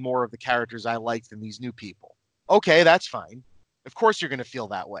rather see more of the characters I like than these new people. Okay, that's fine. Of course you're going to feel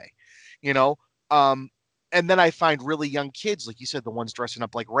that way, you know? And then I find really young kids, like you said, the ones dressing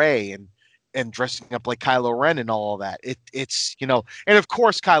up like Rey and dressing up like Kylo Ren and all of that. It's, you know, and of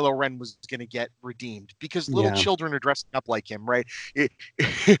course Kylo Ren was going to get redeemed because little children are dressing up like him, right?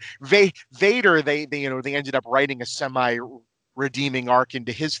 Vader, they ended up writing a semi-redeeming arc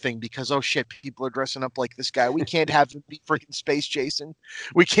into his thing because, oh shit, people are dressing up like this guy. We can't have him be freaking Space Jason.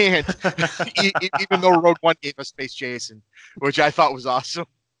 We can't. Even though Rogue One gave us Space Jason, which I thought was awesome.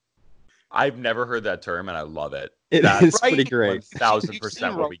 I've never heard that term, and I love it. That's pretty great.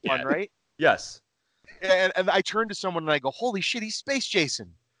 1,000% what we get. One, right? Yes. And I turn to someone and I go, holy shit, he's Space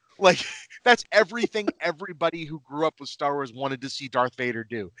Jason. Like that's everything everybody who grew up with Star Wars wanted to see Darth Vader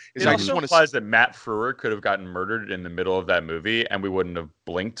do. Is It I also just want to implies that Matt Frewer could have gotten murdered in the middle of that movie, and we wouldn't have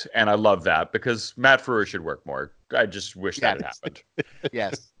blinked. And I love that because Matt Frewer should work more. I just wish that had happened.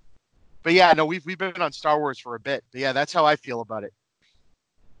 yes. But yeah, no, we've been on Star Wars for a bit. But yeah, that's how I feel about it.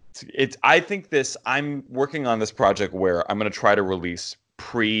 I'm working on this project where I'm going to try to release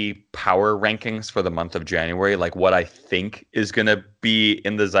pre-power rankings for the month of January, like what I think is going to be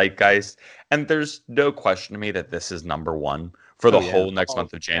in the zeitgeist. And there's no question to me that this is number one for the whole next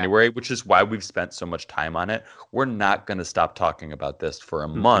month of January, which is why we've spent so much time on it. We're not going to stop talking about this for a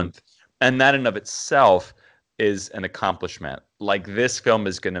month. And that in of itself is an accomplishment. Like this film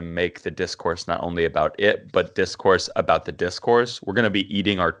is going to make the discourse not only about it, but discourse about the discourse. We're going to be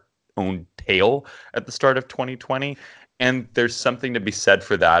eating our own tail at the start of 2020. And there's something to be said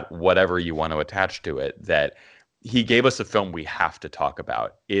for that, whatever you want to attach to it, that he gave us a film we have to talk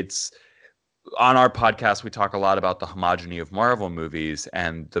about. It's on our podcast, we talk a lot about the homogeny of Marvel movies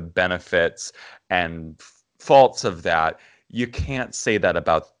and the benefits and faults of that. You can't say that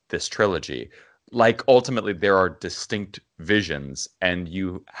about this trilogy. Like, ultimately, there are distinct visions, and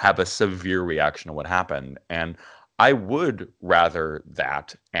you have a severe reaction to what happened. And I would rather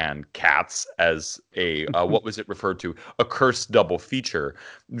that and Cats as a, what was it referred to, a cursed double feature,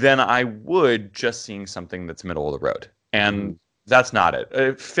 than I would just seeing something that's middle of the road. And that's not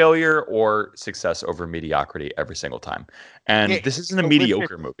it. Failure or success over mediocrity every single time. And this isn't a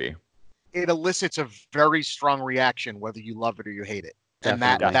mediocre movie. It elicits a very strong reaction, whether you love it or you hate it.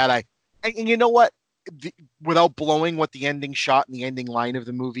 Definitely. And you know what? Without blowing what the ending shot and the ending line of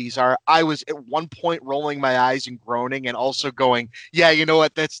the movies are, I was at one point rolling my eyes and groaning, and also going, "Yeah, you know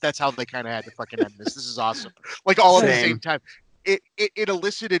what? That's how they kind of had to fucking end this. This is awesome." Like all at the same time. It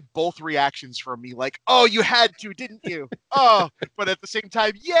elicited both reactions from me, like, "Oh, you had to, didn't you?" Oh, but at the same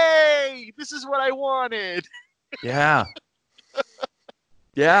time, "Yay! This is what I wanted." Yeah.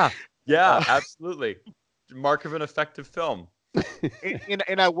 Yeah, absolutely. Mark of an effective film.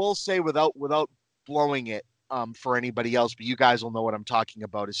 And I will say, without blowing it for anybody else, but you guys will know what I'm talking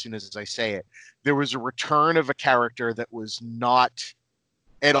about as soon as I say it. There was a return of a character that was not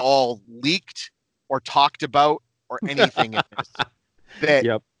at all leaked or talked about or anything in this.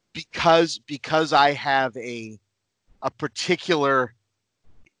 That because I have a particular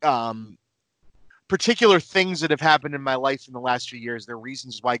things that have happened in my life in the last few years. There are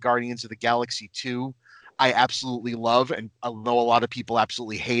reasons why Guardians of the Galaxy 2 I absolutely love, and I know a lot of people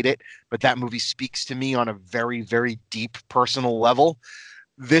absolutely hate it, but that movie speaks to me on a very, very deep personal level.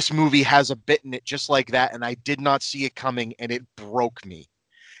 This movie has a bit in it just like that, and I did not see it coming, and it broke me.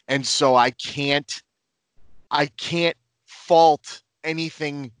 And so I can't fault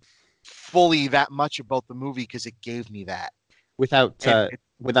anything fully that much about the movie because it gave me that. Without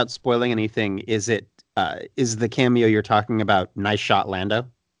spoiling anything, is the cameo you're talking about Nice Shot Lando?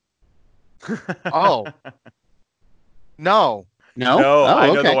 Oh. No. Oh, I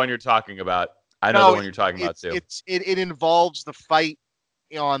know okay. the one you're talking about. I know the one you're talking about too. It involves the fight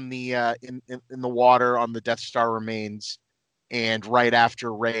on the in the water on the Death Star remains, and right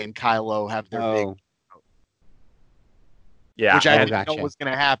after Rey and Kylo have their big, which I didn't know was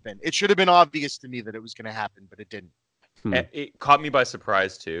going to happen. It should have been obvious to me that it was going to happen, but it didn't. It caught me by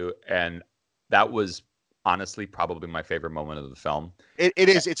surprise too, and that was honestly probably my favorite moment of the film. It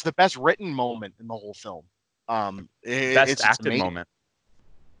is. It's the best written moment in the whole film. Best acted moment.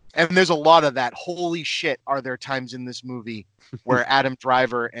 And there's a lot of that. Holy shit, are there times in this movie where Adam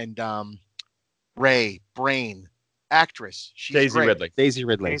Driver and Ray, Brain, actress, she's Daisy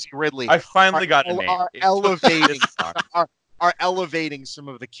Ridley. I finally got a name. Are elevating some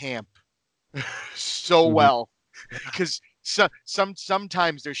of the camp so well, because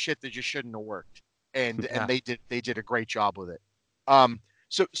sometimes there's shit that just shouldn't have worked, and they did a great job with it.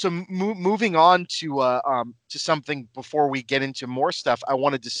 So moving on to something before we get into more stuff, I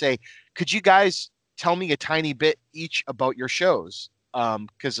wanted to say, could you guys tell me a tiny bit each about your shows?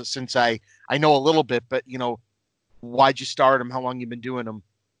 Because since I know a little bit, but why'd you start them? How long you been doing them?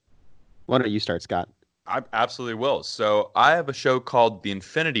 Why don't you start, Scott? I absolutely will. So I have a show called The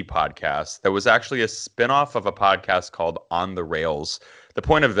Infinity Podcast that was actually a spinoff of a podcast called On the Rails. The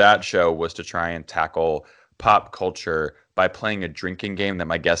point of that show was to try and tackle pop culture by playing a drinking game that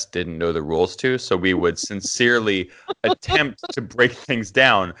my guests didn't know the rules to. So we would sincerely attempt to break things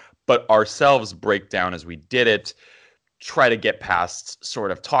down, but ourselves break down as we did it, try to get past sort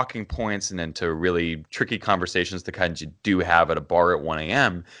of talking points and into really tricky conversations, the kinds you do have at a bar at 1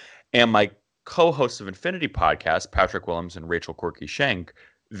 a.m. And my co-hosts of Infinity Podcast, Patrick Willems and Rachel Corky Schenk,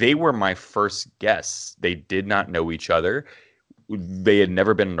 they were my first guests. They did not know each other. they had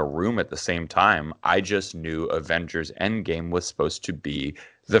never been in a room at the same time. I just knew Avengers Endgame was supposed to be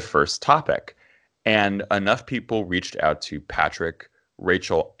the first topic. And enough people reached out to Patrick,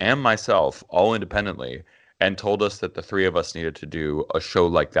 Rachel, and myself, all independently, and told us that the three of us needed to do a show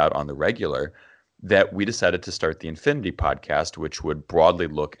like that on the regular, that we decided to start the Infinity Podcast, which would broadly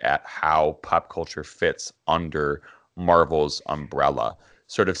look at how pop culture fits under Marvel's umbrella,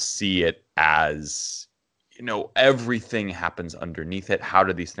 sort of see it as, you know, everything happens underneath it. How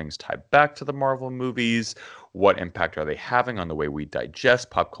do these things tie back to the Marvel movies? What impact are they having on the way we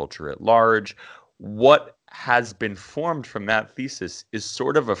digest pop culture at large? What has been formed from that thesis is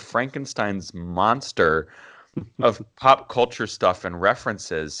sort of a Frankenstein's monster of pop culture stuff and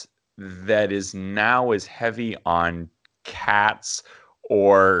references that is now as heavy on Cats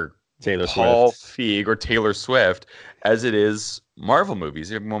or Taylor Paul Swift. Feig or Taylor Swift as it is Marvel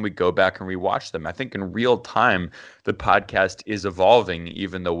movies. Even when we go back and rewatch them, I think in real time, the podcast is evolving,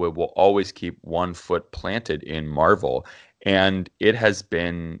 even though it will always keep one foot planted in Marvel. And it has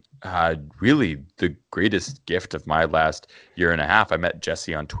been really the greatest gift of my last year and a half. I met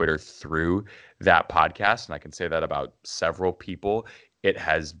Jesse on Twitter through that podcast, and I can say that about several people. It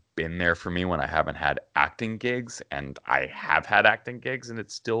has been there for me when I haven't had acting gigs, and I have had acting gigs, and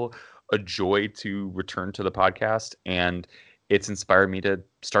it's still a joy to return to the podcast. And it's inspired me to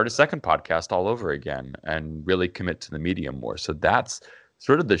start a second podcast all over again and really commit to the medium more. So that's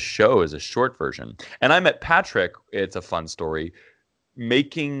sort of the show as a short version. And I met Patrick, it's a fun story,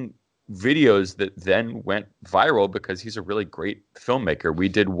 making videos that then went viral because he's a really great filmmaker. We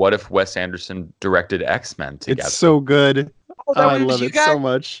did What If Wes Anderson Directed X-Men together. It's so good. Oh, that I was love you it guys? so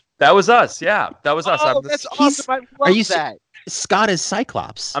much. That was us. Yeah, that was us. Oh, that's awesome. I love Are you that. Scott is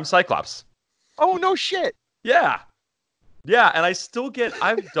Cyclops. I'm Cyclops. Oh, no shit. Yeah. Yeah, and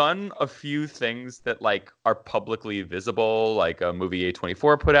I've done a few things that like are publicly visible, like a movie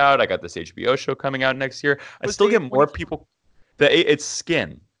A24 put out. I got this HBO show coming out next year. I What's still the get more A24? people. It's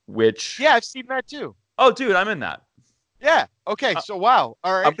Skin, which Yeah, I've seen that too. Oh, dude, I'm in that. Yeah. Okay. So wow.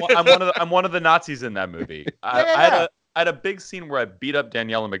 All right. I'm one of the Nazis in that movie. I had a big scene where I beat up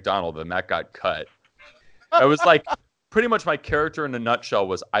Daniela McDonald, and that got cut. It was like pretty much my character in a nutshell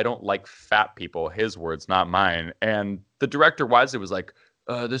was I don't like fat people. His words, not mine. And the director wisely was like,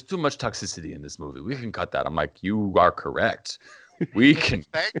 "There's too much toxicity in this movie. We can cut that." I'm like, "You are correct. We can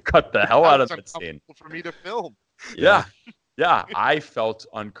cut the hell out of that scene." For me to film. Yeah. Yeah, I felt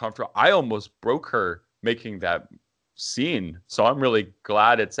uncomfortable. I almost broke her making that scene. So I'm really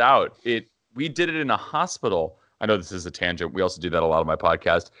glad it's out. We did it in a hospital. I know this is a tangent. We also do that a lot on my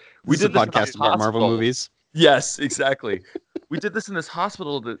podcast. We This is did a this in podcast about Marvel hospital. movies. Yes, exactly. We did this in this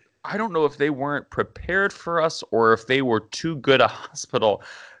hospital that I don't know if they weren't prepared for us or if they were too good a hospital.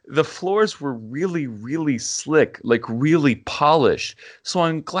 The floors were really, really slick, like really polished. So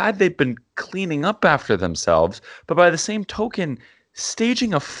I'm glad they've been cleaning up after themselves. But by the same token,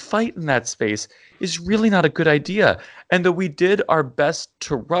 staging a fight in that space is really not a good idea. And though we did our best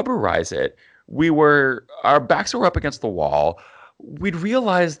to rubberize it, our backs were up against the wall. We'd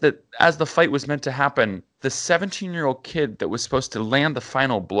realized that as the fight was meant to happen, the 17-year-old kid that was supposed to land the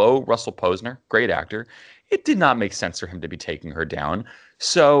final blow, Russell Posner, great actor, it did not make sense for him to be taking her down.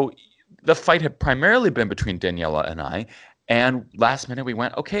 So the fight had primarily been between Daniela and I. And last minute we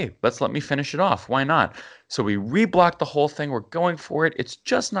went, okay, let me finish it off. Why not? So we reblocked the whole thing. We're going for it. It's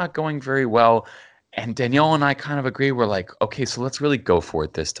just not going very well. And Danielle and I kind of agree. We're like, okay, so let's really go for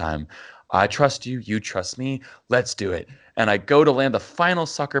it this time. I trust you. You trust me. Let's do it. And I go to land the final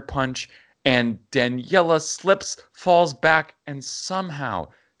sucker punch. And Daniela slips, falls back, and somehow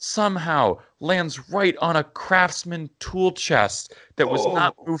lands right on a Craftsman tool chest that was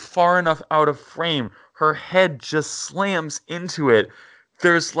not moved far enough out of frame. Her head just slams into it.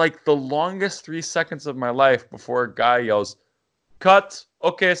 There's like the longest 3 seconds of my life before a guy yells, "Cut!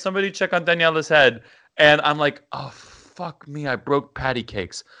 Okay, somebody check on Daniela's head." And I'm like, oh, fuck me. I broke patty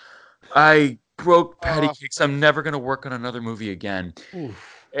cakes. I'm never going to work on another movie again.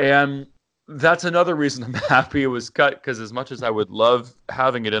 Oof. And that's another reason I'm happy it was cut, because as much as I would love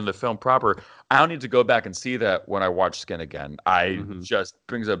having it in the film proper, I don't need to go back and see that when I watch Skin again. Just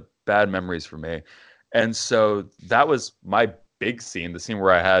brings up bad memories for me. And so that was my big scene, the scene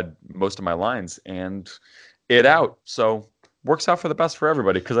where I had most of my lines and it out. So works out for the best for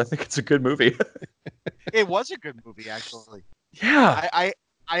everybody because I think it's a good movie. It was a good movie, actually. Yeah.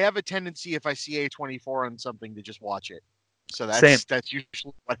 I have a tendency if I see A24 on something to just watch it. So Same. that's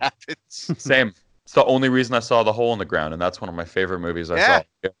usually what happens. Same. It's the only reason I saw The Hole in the Ground, and that's one of my favorite movies I Yeah. saw.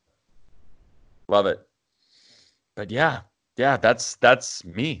 Yeah. Love it. But yeah, that's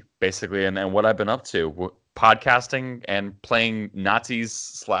me basically, and what I've been up to. podcasting and playing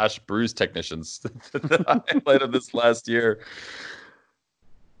Nazis / bruise technicians the highlight of this last year.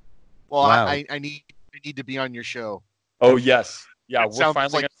 Well, Wow. I need to be on your show. Oh yes, yeah, That we're sounds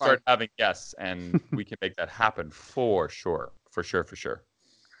finally like gonna start fun. having guests, and we can make that happen for sure.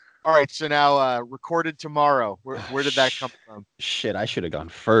 All right, so now recorded tomorrow. Where did that come from? Shit, I should have gone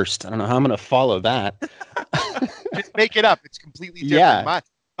first. I don't know how I'm going to follow that. Just make it up. It's completely different. Yeah.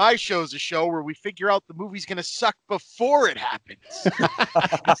 My show's a show where we figure out the movie's gonna suck before it happens.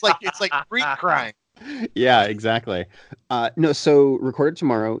 it's like pre-crime. Yeah, exactly. No, so Recorded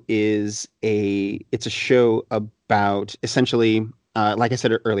Tomorrow is it's a show about essentially, like I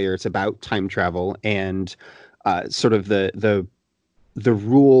said earlier, it's about time travel and sort of the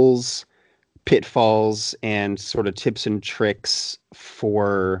rules, pitfalls, and sort of tips and tricks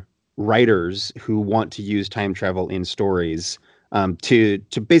for writers who want to use time travel in stories, to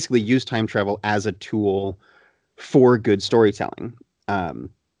basically use time travel as a tool for good storytelling.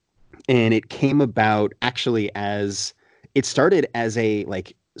 And it came about actually it started as a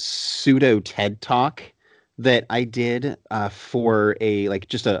like pseudo TED talk that I did for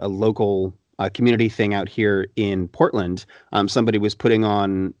just a local community thing out here in Portland. Somebody was putting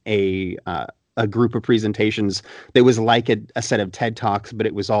on a group of presentations that was like a set of TED Talks, but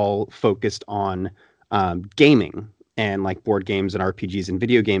it was all focused on gaming and like board games and RPGs and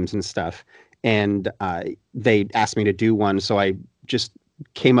video games and stuff. And they asked me to do one, so I just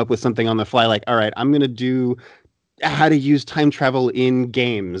came up with something on the fly, like, all right, I'm going to do how to use time travel in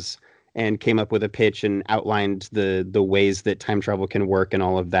games, and came up with a pitch and outlined the ways that time travel can work and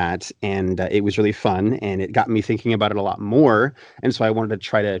all of that. And it was really fun, and it got me thinking about it a lot more. And so I wanted to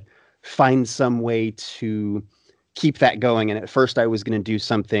try to find some way to keep that going. And at first I was going to do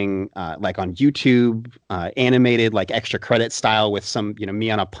something like on YouTube, animated, like extra credit style with some,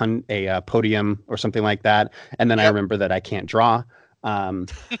 me on a podium or something like that. And then I remember that I can't draw.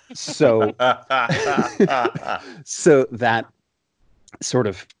 So that sort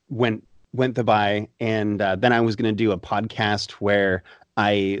of went by, and then I was going to do a podcast where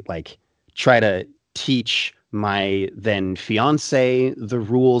I like try to teach my then fiance the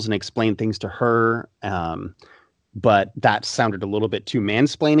rules and explain things to her. But that sounded a little bit too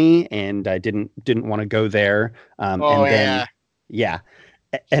mansplainy, and I didn't want to go there. And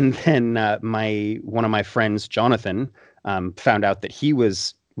then one of my friends, Jonathan, found out that he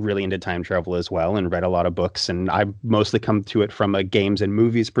was really into time travel as well and read a lot of books. And I mostly come to it from a games and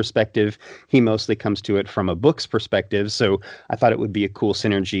movies perspective. He mostly comes to it from a books perspective. So I thought it would be a cool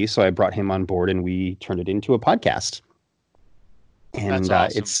synergy. So I brought him on board, and we turned it into a podcast. And That's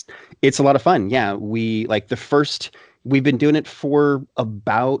awesome. It's a lot of fun. Yeah, we've been doing it for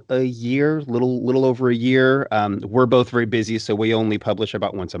about a year, little over a year. We're both very busy, so we only publish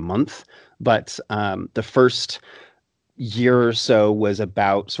about once a month. But the first year or so was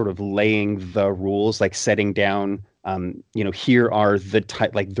about sort of laying the rules, like setting down, here are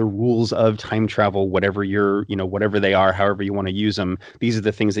the rules of time travel, whatever whatever they are, however you want to use them. These are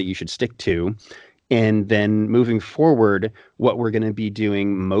the things that you should stick to. And then moving forward, what we're going to be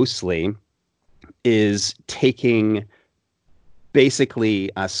doing mostly is taking basically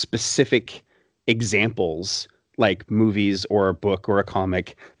specific examples, like movies or a book or a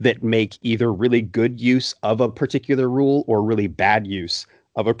comic, that make either really good use of a particular rule or really bad use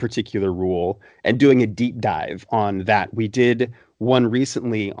of a particular rule, and doing a deep dive on that. We did one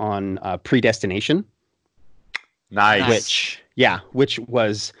recently on Predestination. Nice. Which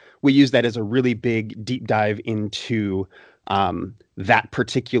was, we used that as a really big deep dive into that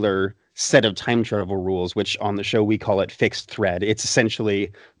particular set of time travel rules, which on the show we call it Fixed Thread. It's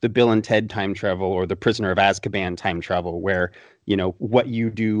essentially the Bill and Ted time travel, or the Prisoner of Azkaban time travel, where what you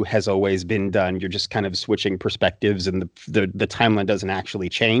do has always been done. You're just kind of switching perspectives, and the timeline doesn't actually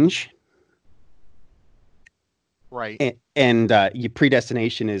change. Right. And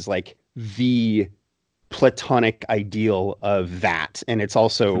Predestination is like the platonic ideal of that, and it's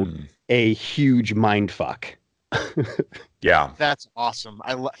also a huge mind fuck. Yeah, that's awesome.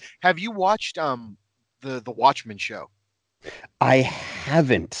 Have you watched the Watchmen show? I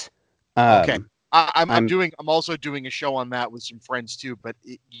haven't. Okay, I'm also doing a show on that with some friends too. But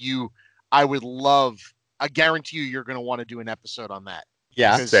I would love. I guarantee you're going to want to do an episode on that.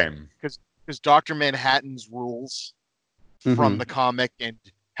 Yeah, same. Because Dr. Manhattan's rules from the comic, and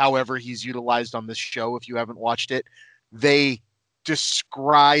however he's utilized on this show, if you haven't watched it, they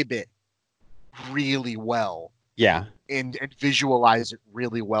describe it really well. Yeah. And visualize it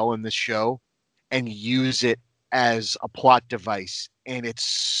really well in this show, and use it as a plot device. And it's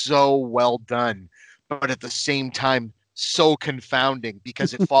so well done. But at the same time, so confounding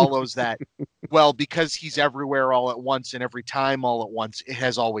because it follows that, well, because he's everywhere all at once and every time all at once, it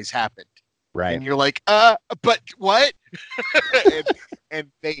has always happened. Right. And you're like, but what?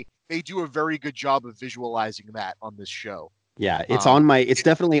 and they do a very good job of visualizing that on this show. Yeah, it's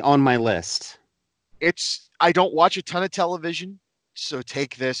definitely on my list. I don't watch a ton of television, so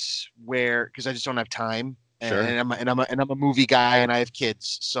take this because I just don't have time. Sure. And I'm a movie guy and I have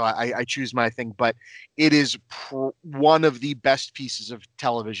kids, so I choose my thing. But it is one of the best pieces of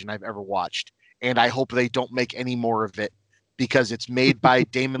television I've ever watched, and I hope they don't make any more of it because it's made by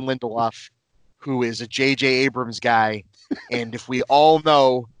Damon Lindelof, who is a J.J. Abrams guy, and if we all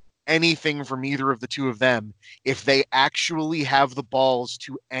know anything from either of the two of them, if they actually have the balls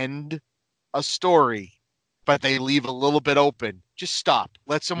to end a story, but they leave a little bit open, just stop.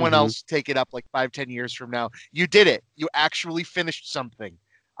 Let someone else take it up like 5-10 years from now. You did it. You actually finished something.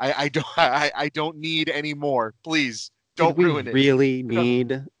 I don't need any more. Please don't ruin it. Really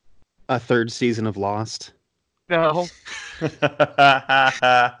need a third season of Lost? No.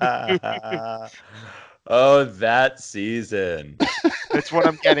 Oh, that season. That's what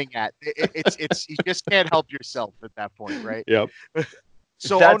I'm getting at. It's you just can't help yourself at that point, right? Yep.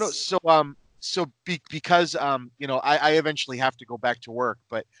 Because I eventually have to go back to work,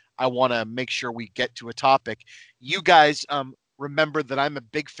 but I want to make sure we get to a topic. You guys remember that I'm a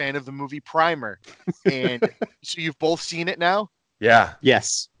big fan of the movie Primer, and so you've both seen it now? Yeah.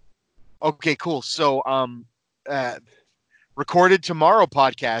 Yes. Okay, cool. So Recorded Tomorrow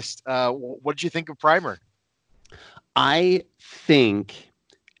podcast. What did you think of Primer? I think,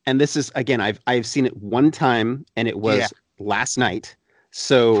 and this is again, I've seen it one time, and it was last night.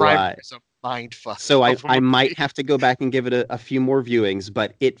 So Primer is a mind fuck. So I might have to go back and give it a few more viewings,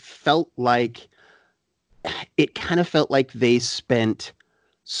 but it kind of felt like they spent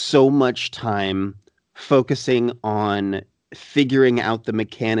so much time focusing on figuring out the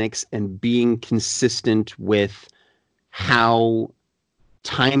mechanics and being consistent with how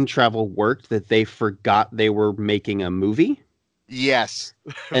time travel worked that they forgot they were making a movie. Yes.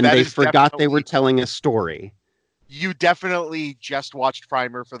 And they forgot they were telling a story. You definitely just watched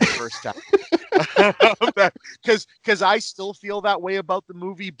Primer for the first time. Because I still feel that way about the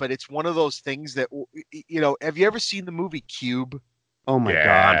movie, but it's one of those things that, have you ever seen the movie Cube? Oh my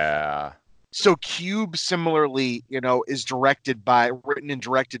God. So Cube similarly, is written and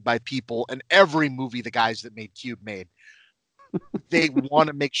directed by people, and every movie the guys that made Cube made, they want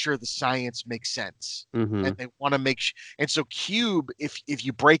to make sure the science makes sense. Mm-hmm. And they want to and so Cube, if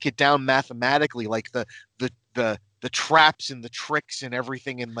you break it down mathematically, like the traps and the tricks and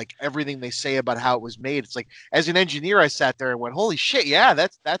everything, and like everything they say about how it was made, it's like, as an engineer, I sat there and went, holy shit, yeah,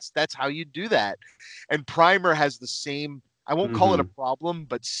 that's how you do that. And Primer has the same, I won't call it a problem,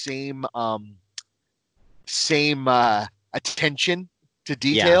 but same attention to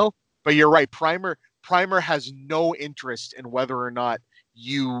detail. Yeah. But you're right, Primer has no interest in whether or not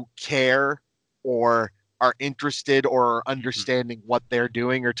you care or are interested or are understanding what they're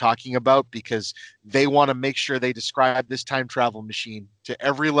doing or talking about, because they want to make sure they describe this time travel machine to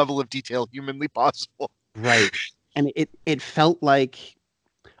every level of detail humanly possible. Right. And it felt like,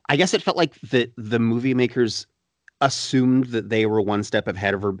 I guess it felt like the movie makers assumed that they were one step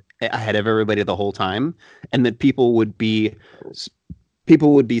ahead of everybody the whole time, and that people would be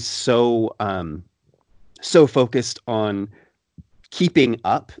so focused on keeping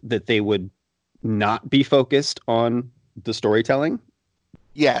up that they would not be focused on the storytelling.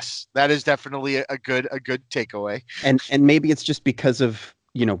 Yes, that is definitely a good takeaway. And maybe it's just because of,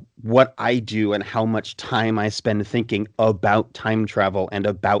 what I do and how much time I spend thinking about time travel and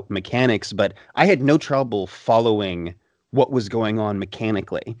about mechanics, but I had no trouble following what was going on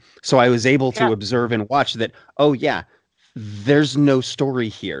mechanically. So I was able to observe and watch that, oh yeah, there's no story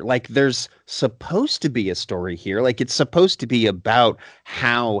here. Like, there's supposed to be a story here. Like, it's supposed to be about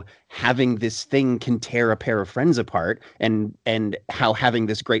how having this thing can tear a pair of friends apart, and how having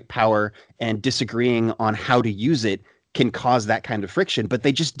this great power and disagreeing on how to use it can cause that kind of friction, but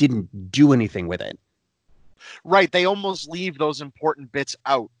they just didn't do anything with it. Right. They almost leave those important bits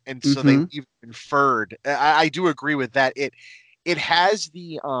out, and so they leave inferred. I do agree with that. It has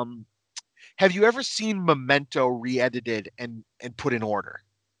the have you ever seen Memento re-edited and put in order?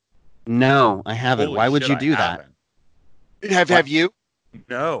 No, I haven't. Holy Why would shit, you do I that? Haven't. Have you?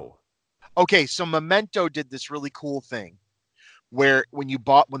 No. Okay, so Memento did this really cool thing where when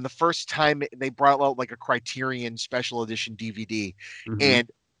the first time they brought out like a Criterion special edition DVD, and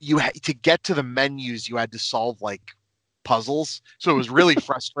you had to get to the menus, you had to solve like puzzles. So it was really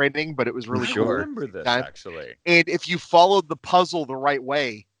frustrating, but it was really cool. I remember this actually. And if you followed the puzzle the right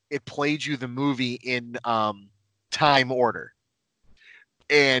way, it played you the movie in time order,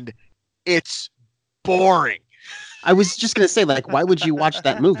 and it's boring. I was just gonna say, like, why would you watch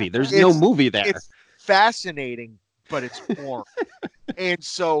that movie? There's no movie there. It's fascinating, but it's boring. And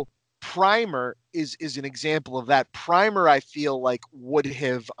so Primer is an example of that. Primer, I feel like, would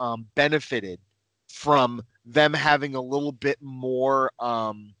have benefited from them having a little bit more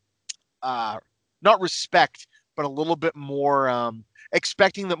not respect, but a little bit more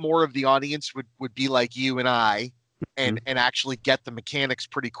expecting that more of the audience would be like you and I and actually get the mechanics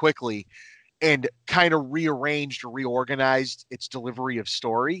pretty quickly, and kind of rearranged or reorganized its delivery of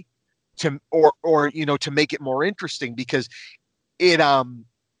story to to make it more interesting, because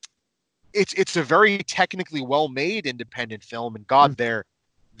it's a very technically well-made independent film, and God, their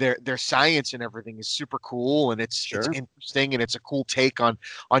science and everything is super cool, and it's interesting, and it's a cool take on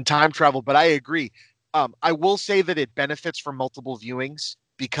time travel. But I agree. I will say that it benefits from multiple viewings,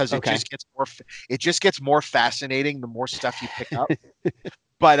 because it just gets more fascinating the more stuff you pick up.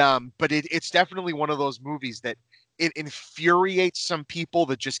 But it's definitely one of those movies that it infuriates some people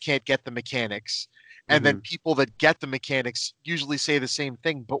that just can't get the mechanics. And then people that get the mechanics usually say the same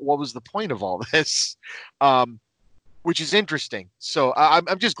thing. But what was the point of all this? Which is interesting. So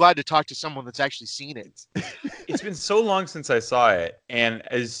I'm just glad to talk to someone that's actually seen it. It's been so long since I saw it. And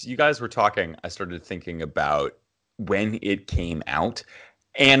as you guys were talking, I started thinking about when it came out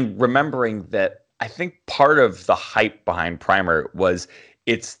and remembering that I think part of the hype behind Primer was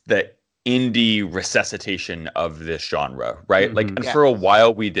it's the indie resuscitation of this genre, right? Like, and for a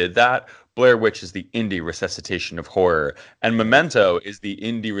while we did that. Blair Witch is the indie resuscitation of horror, and Memento is the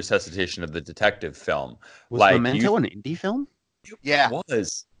indie resuscitation of the detective film. Was Memento an indie film? Yeah, it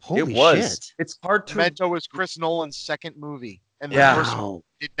was. Holy it was. Shit. It's hard to. Memento was Chris Nolan's second movie, and the first one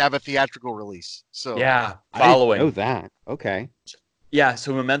didn't have a theatrical release. So following. I didn't know that. Okay. Yeah,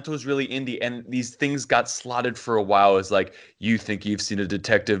 so Memento is really indie, and these things got slotted for a while as like, you think you've seen a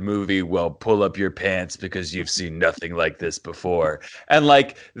detective movie? Well, pull up your pants because you've seen nothing like this before. And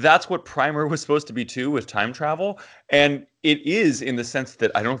like, that's what Primer was supposed to be too, with time travel. And it is, in the sense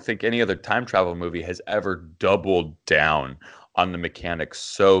that I don't think any other time travel movie has ever doubled down on the mechanics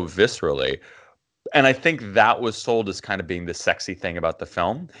so viscerally. And I think that was sold as kind of being the sexy thing about the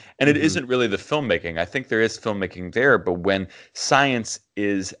film. And it isn't really the filmmaking. I think there is filmmaking there, but when science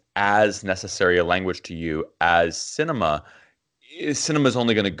is as necessary a language to you as cinema is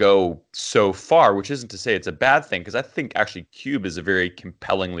only going to go so far, which isn't to say it's a bad thing, because I think actually Cube is a very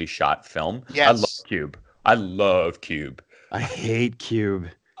compellingly shot film. Yes. I love Cube. I love Cube. I hate Cube.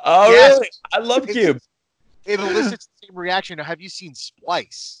 Oh, yes. Really? I love Cube. It elicits the same reaction. Now, have you seen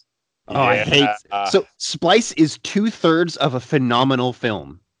Splice? Oh, I hate. So Splice is 2/3 of a phenomenal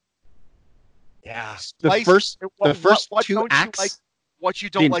film. Yeah. Splice, the first two acts. What you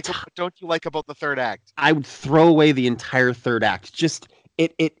don't like? What don't you like about the third act? I would throw away the entire third act. Just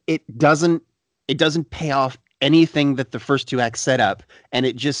it doesn't pay off anything that the first two acts set up, and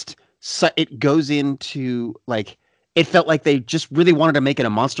it goes into, like, it felt like they just really wanted to make it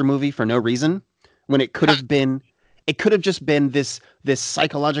a monster movie for no reason, when it could have been. It could have just been this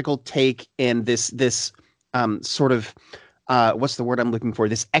psychological take, and this sort of what's the word I'm looking for?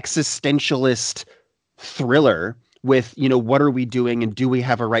 This existentialist thriller with, what are we doing, and do we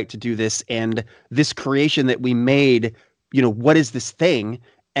have a right to do this, and this creation that we made, what is this thing?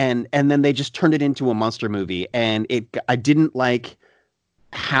 And then they just turned it into a monster movie, and I didn't like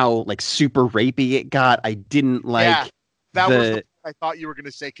how, like, super rapey it got. I didn't like that was the I thought you were going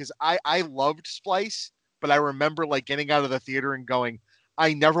to say, because I loved Splice. But I remember, like, getting out of the theater and going,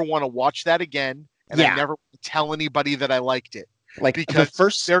 I never want to watch that again. And I never tell anybody that I liked it. Like,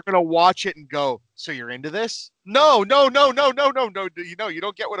 because they're going to watch it and go, so you're into this? No. You don't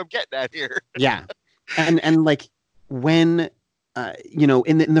get what I'm getting at here. Yeah. And like, when,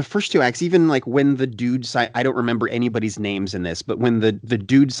 in the first two acts, even like when the dude, I don't remember anybody's names in this, but when the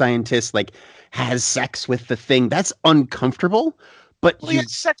dude scientist, like, has sex with the thing, that's uncomfortable. But you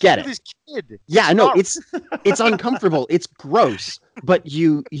get it. His kid. Yeah, no, it's uncomfortable. It's gross, but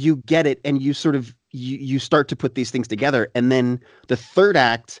you get it, and you sort of you start to put these things together. And then the third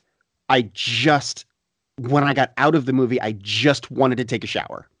act, when I got out of the movie, I just wanted to take a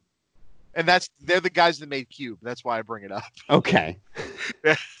shower. And they're the guys that made Cube. That's why I bring it up. Okay.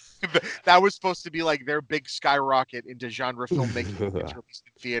 That was supposed to be like their big skyrocket into genre filmmaking released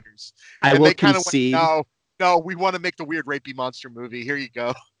in theaters. I will concede. No, we want to make the weird rapey monster movie. Here you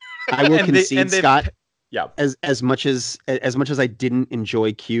go. I will concede, Scott. Yeah. As much as I didn't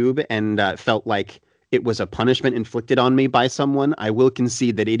enjoy Cube and felt like it was a punishment inflicted on me by someone, I will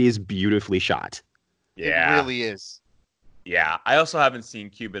concede that it is beautifully shot. Yeah, it really is. Yeah, I also haven't seen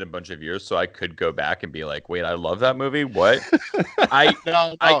Cube in a bunch of years, so I could go back and be like, wait, I love that movie. What? I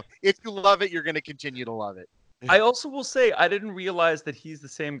No, I no. If you love it, you're going to continue to love it. I also will say I didn't realize that he's the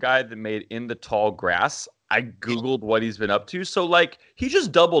same guy that made In the Tall Grass. I googled what he's been up to. So like he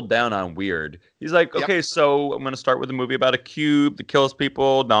just doubled down on weird. He's like, Yep. okay, so I'm gonna start with a movie about a cube that kills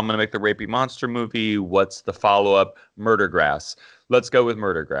people. Now I'm gonna make the rapey monster movie. What's the follow-up? Murder Grass. Let's go with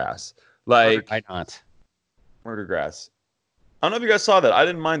Murder Grass. Like Why not? Murder Grass. I don't know if you guys saw that. I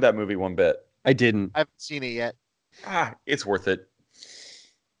didn't mind that movie one bit. I didn't. I haven't seen it yet. It's worth it.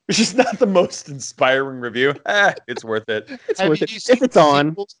 It's just not the most inspiring review. It's worth it. It's Have worth you it seen if it's the on.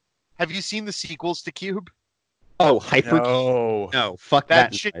 sequels? Have you seen the sequels to Cube? Oh, Hyper. No. No, fuck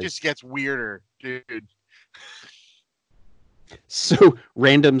That that. shit noise. just gets weirder, dude. So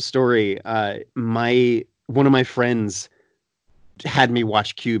random story. One of my friends had me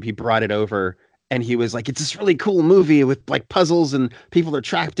watch Cube. He brought it over, and he was like, "It's this really cool movie with like puzzles, and people are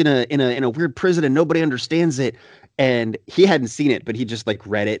trapped in a weird prison, and nobody understands it." And he hadn't seen it, but he just like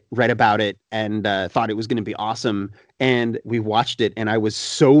read about it, and thought it was going to be awesome. And we watched it, and I was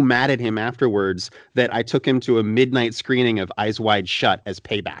so mad at him afterwards that I took him to a midnight screening of Eyes Wide Shut as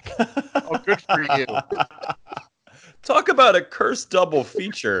payback. Oh, good for you. Talk about a cursed double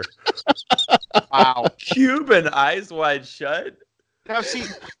feature. Wow. Cube and Eyes Wide Shut. Now, see,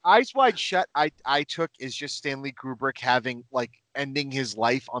 Eyes Wide Shut, I took is just Stanley Kubrick having like ending his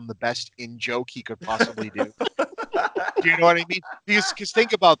life on the best in joke he could possibly do. Do you know what I mean? Because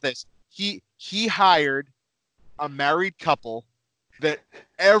think about this. He hired a married couple that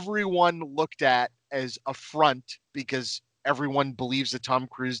everyone looked at as a front because everyone believes that Tom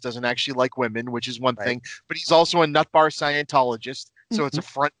Cruise doesn't actually like women, which is one Right. thing, but he's also a nut bar Scientologist, so it's a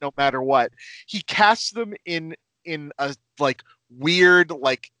front no matter what. He casts them in a like weird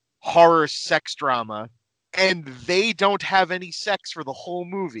like horror sex drama, and they don't have any sex for the whole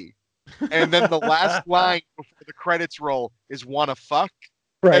movie. And then the last line before the credits roll is "wanna fuck,"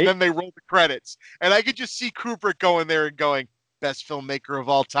 and then they roll the credits, and I could just see Kubrick going there and going, "Best filmmaker of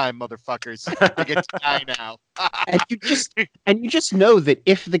all time, motherfuckers! I get to die now." and you just know that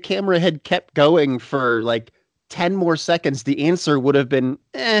if the camera had kept going for like 10 more seconds, the answer would have been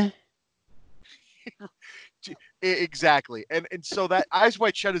Exactly, and so that Eyes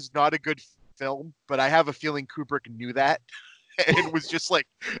Wide Shut is not a good film, but I have a feeling Kubrick knew that. And was just like,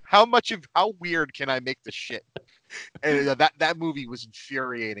 how weird can I make this shit? And that movie was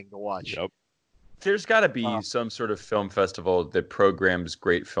infuriating to watch. Yep. There's got to be some sort of film festival that programs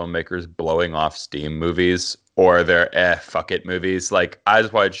great filmmakers blowing off steam movies or their fuck it movies. Like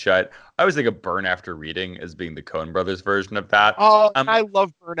Eyes Wide Shut. I always think of Burn After Reading as being the Coen Brothers version of that. Oh, I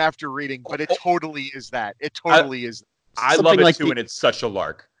love Burn After Reading, but it totally is that. It totally is. I love it too, and it's such a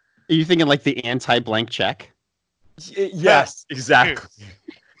lark. Are you thinking like the anti-blank check? Yes, exactly.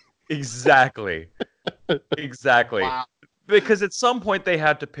 Exactly. Wow. Because at some point they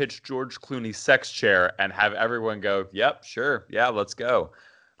had to pitch George Clooney's Sex Chair and have everyone go, "Yep, sure, yeah, let's go."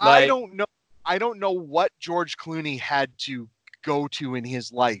 I don't know what George Clooney had to go to in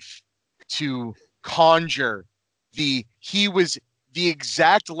his life to conjure he was the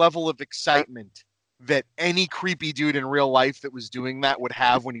exact level of excitement that any creepy dude in real life that was doing that would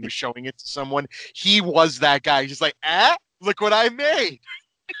have when he was showing it to someone. He was that guy. He's just like, look what I made.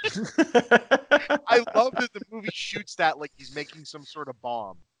 I love that the movie shoots that like he's making some sort of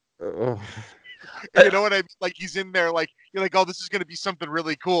bomb. You know what I mean? Like he's in there, like you're like, oh, this is gonna be something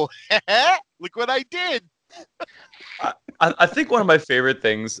really cool. Look what I did. I think one of my favorite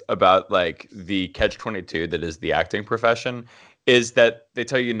things about like the Catch-22 that is the acting profession is that they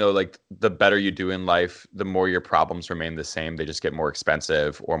tell you, like the better you do in life, the more your problems remain the same. They just get more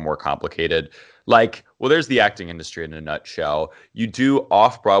expensive or more complicated. Like, well, there's the acting industry in a nutshell. You do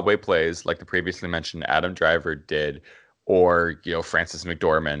off-Broadway plays like the previously mentioned Adam Driver did, or, Frances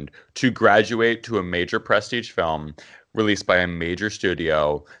McDormand, to graduate to a major prestige film released by a major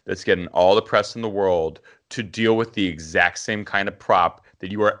studio that's getting all the press in the world to deal with the exact same kind of prop that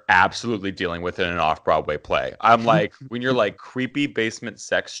you are absolutely dealing with in an off-Broadway play. I'm like, when you're like creepy basement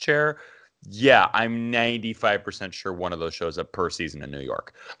sex chair, yeah, I'm 95% sure one of those shows up per season in New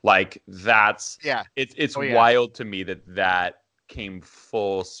York. Like it's wild to me that came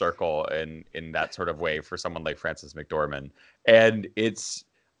full circle in that sort of way for someone like Frances McDormand. And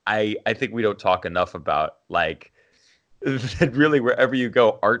I think we don't talk enough about like that really wherever you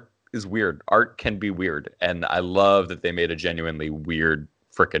go, art is weird. Art can be weird. And I love that they made a genuinely weird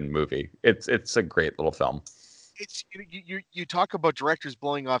freaking movie. It's a great little film. It's you talk about directors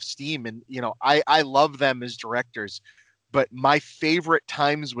blowing off steam, and I love them as directors, but my favorite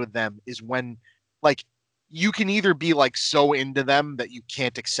times with them is when like you can either be like so into them that you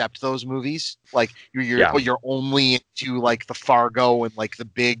can't accept those movies, like Yeah. you're only into like the Fargo and like the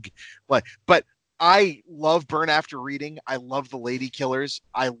big, like. But I love Burn After Reading. I love The Lady Killers.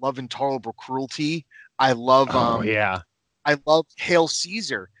 I love Intolerable Cruelty. I love yeah. I love Hail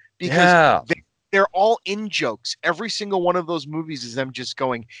Caesar because Yeah. they're all in jokes. Every single one of those movies is them just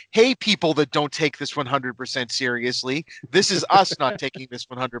going, "Hey, people that don't take this 100% seriously, this is us not taking this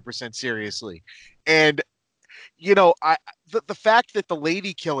 100% seriously." And you know, the fact that The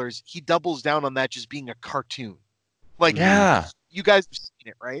Lady Killers, he doubles down on that just being a cartoon. Like, Yeah. you guys have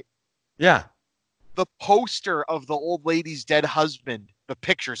seen it, right? Yeah. The poster of the old lady's dead husband, the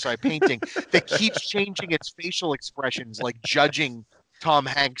picture, sorry, painting, that keeps changing its facial expressions, like judging Tom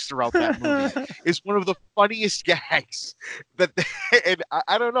Hanks throughout that movie, is one of the funniest gags. And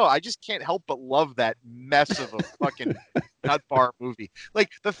I don't know, I just can't help but love that mess of a fucking nut bar movie.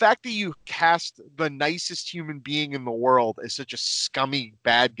 Like, the fact that you cast the nicest human being in the world as such a scummy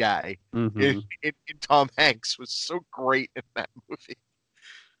bad guy in Tom Hanks was so great in that movie.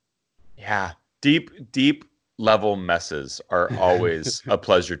 Yeah. Deep level messes are always a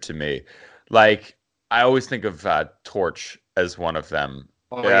pleasure to me. Like, I always think of Torch as one of them.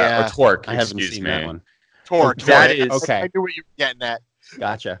 Oh, yeah. Or Torque, I haven't excuse seen me. that one. Torque. That is okay. I knew what you were getting at.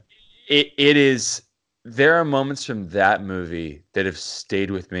 Gotcha. it is. There are moments from that movie that have stayed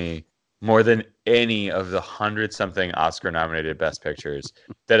with me more than any of the 100-something Oscar-nominated Best Pictures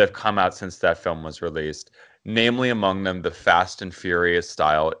that have come out since that film was released. Namely, among them, the Fast and Furious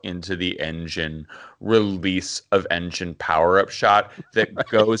style Into the Engine release of engine power-up shot that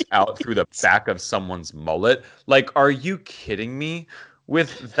goes out through the back of someone's mullet. Like, are you kidding me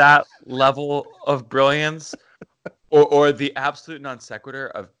with that level of brilliance? Or the absolute non sequitur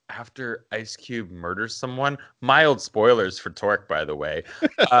of after Ice Cube murders someone. Mild spoilers for Torque, by the way.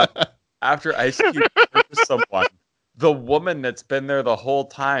 After Ice Cube murders someone, the woman that's been there the whole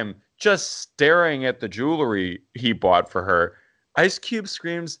time, just staring at the jewelry he bought for her, Ice Cube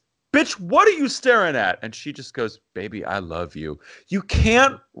screams, "Bitch, what are you staring at?" And she just goes, "Baby, I love you." You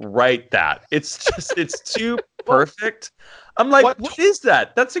can't write that. It's too perfect. I'm like, what is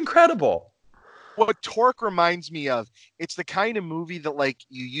that? That's incredible. What Torque reminds me of, it's the kind of movie that like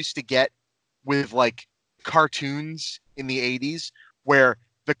you used to get with like cartoons in the 80s, where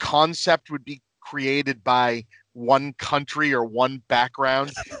the concept would be created by one country or one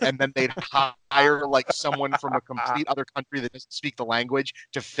background, and then they'd hire like someone from a complete other country that doesn't speak the language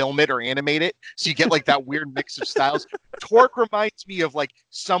to film it or animate it. So you get like that weird mix of styles. Torque reminds me of like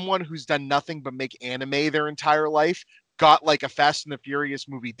someone who's done nothing but make anime their entire life, got like a Fast and the Furious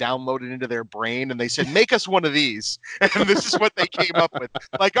movie downloaded into their brain, and they said, "Make us one of these." And this is what they came up with.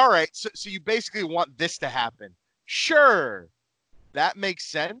 Like, all right, so you basically want this to happen. Sure, that makes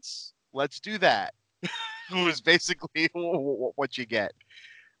sense. Let's do that. Was basically what you get.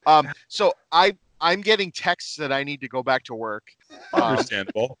 So I'm getting texts that I need to go back to work.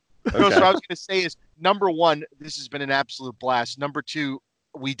 Understandable. No, so what I was going to say is, number one, this has been an absolute blast. Number two,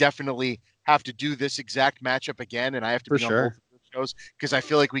 we definitely have to do this exact matchup again, and I have to be on both of those shows because I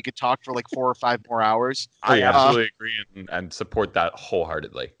feel like we could talk for like 4 or 5 more hours. I absolutely agree and support that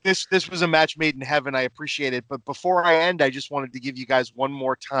wholeheartedly. This was a match made in heaven. I appreciate it. But before I end, I just wanted to give you guys one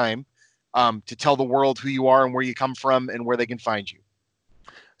more time to tell the world who you are and where you come from and where they can find you.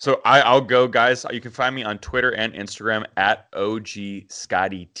 So I'll go, guys. You can find me on Twitter and Instagram at OG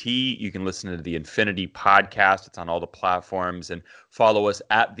Scotty T. You can listen to the Infinity Podcast. It's on all the platforms, and follow us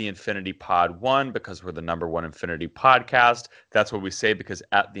at the Infinity Pod 1 because we're the #1 Infinity podcast. That's what we say because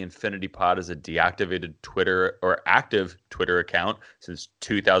at the Infinity Pod is a deactivated Twitter or active Twitter account since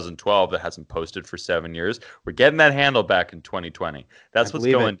 2012 that hasn't posted for 7 years. We're getting that handle back in 2020. That's what's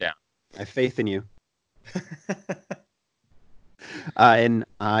going down. I have faith in you. And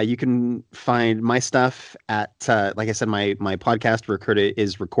you can find my stuff at, like I said, my podcast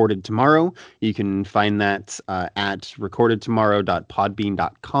is recorded tomorrow. You can find that at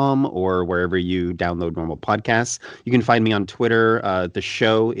recordedtomorrow.podbean.com or wherever you download normal podcasts. You can find me on Twitter. The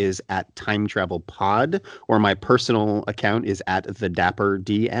show is at Time Travel Pod, or my personal account is at the Dapper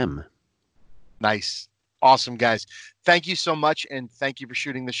DM. Nice. Awesome, guys. Thank you so much, and thank you for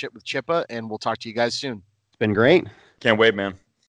shooting the shit with Chippa, and we'll talk to you guys soon. It's been great. Can't wait, man.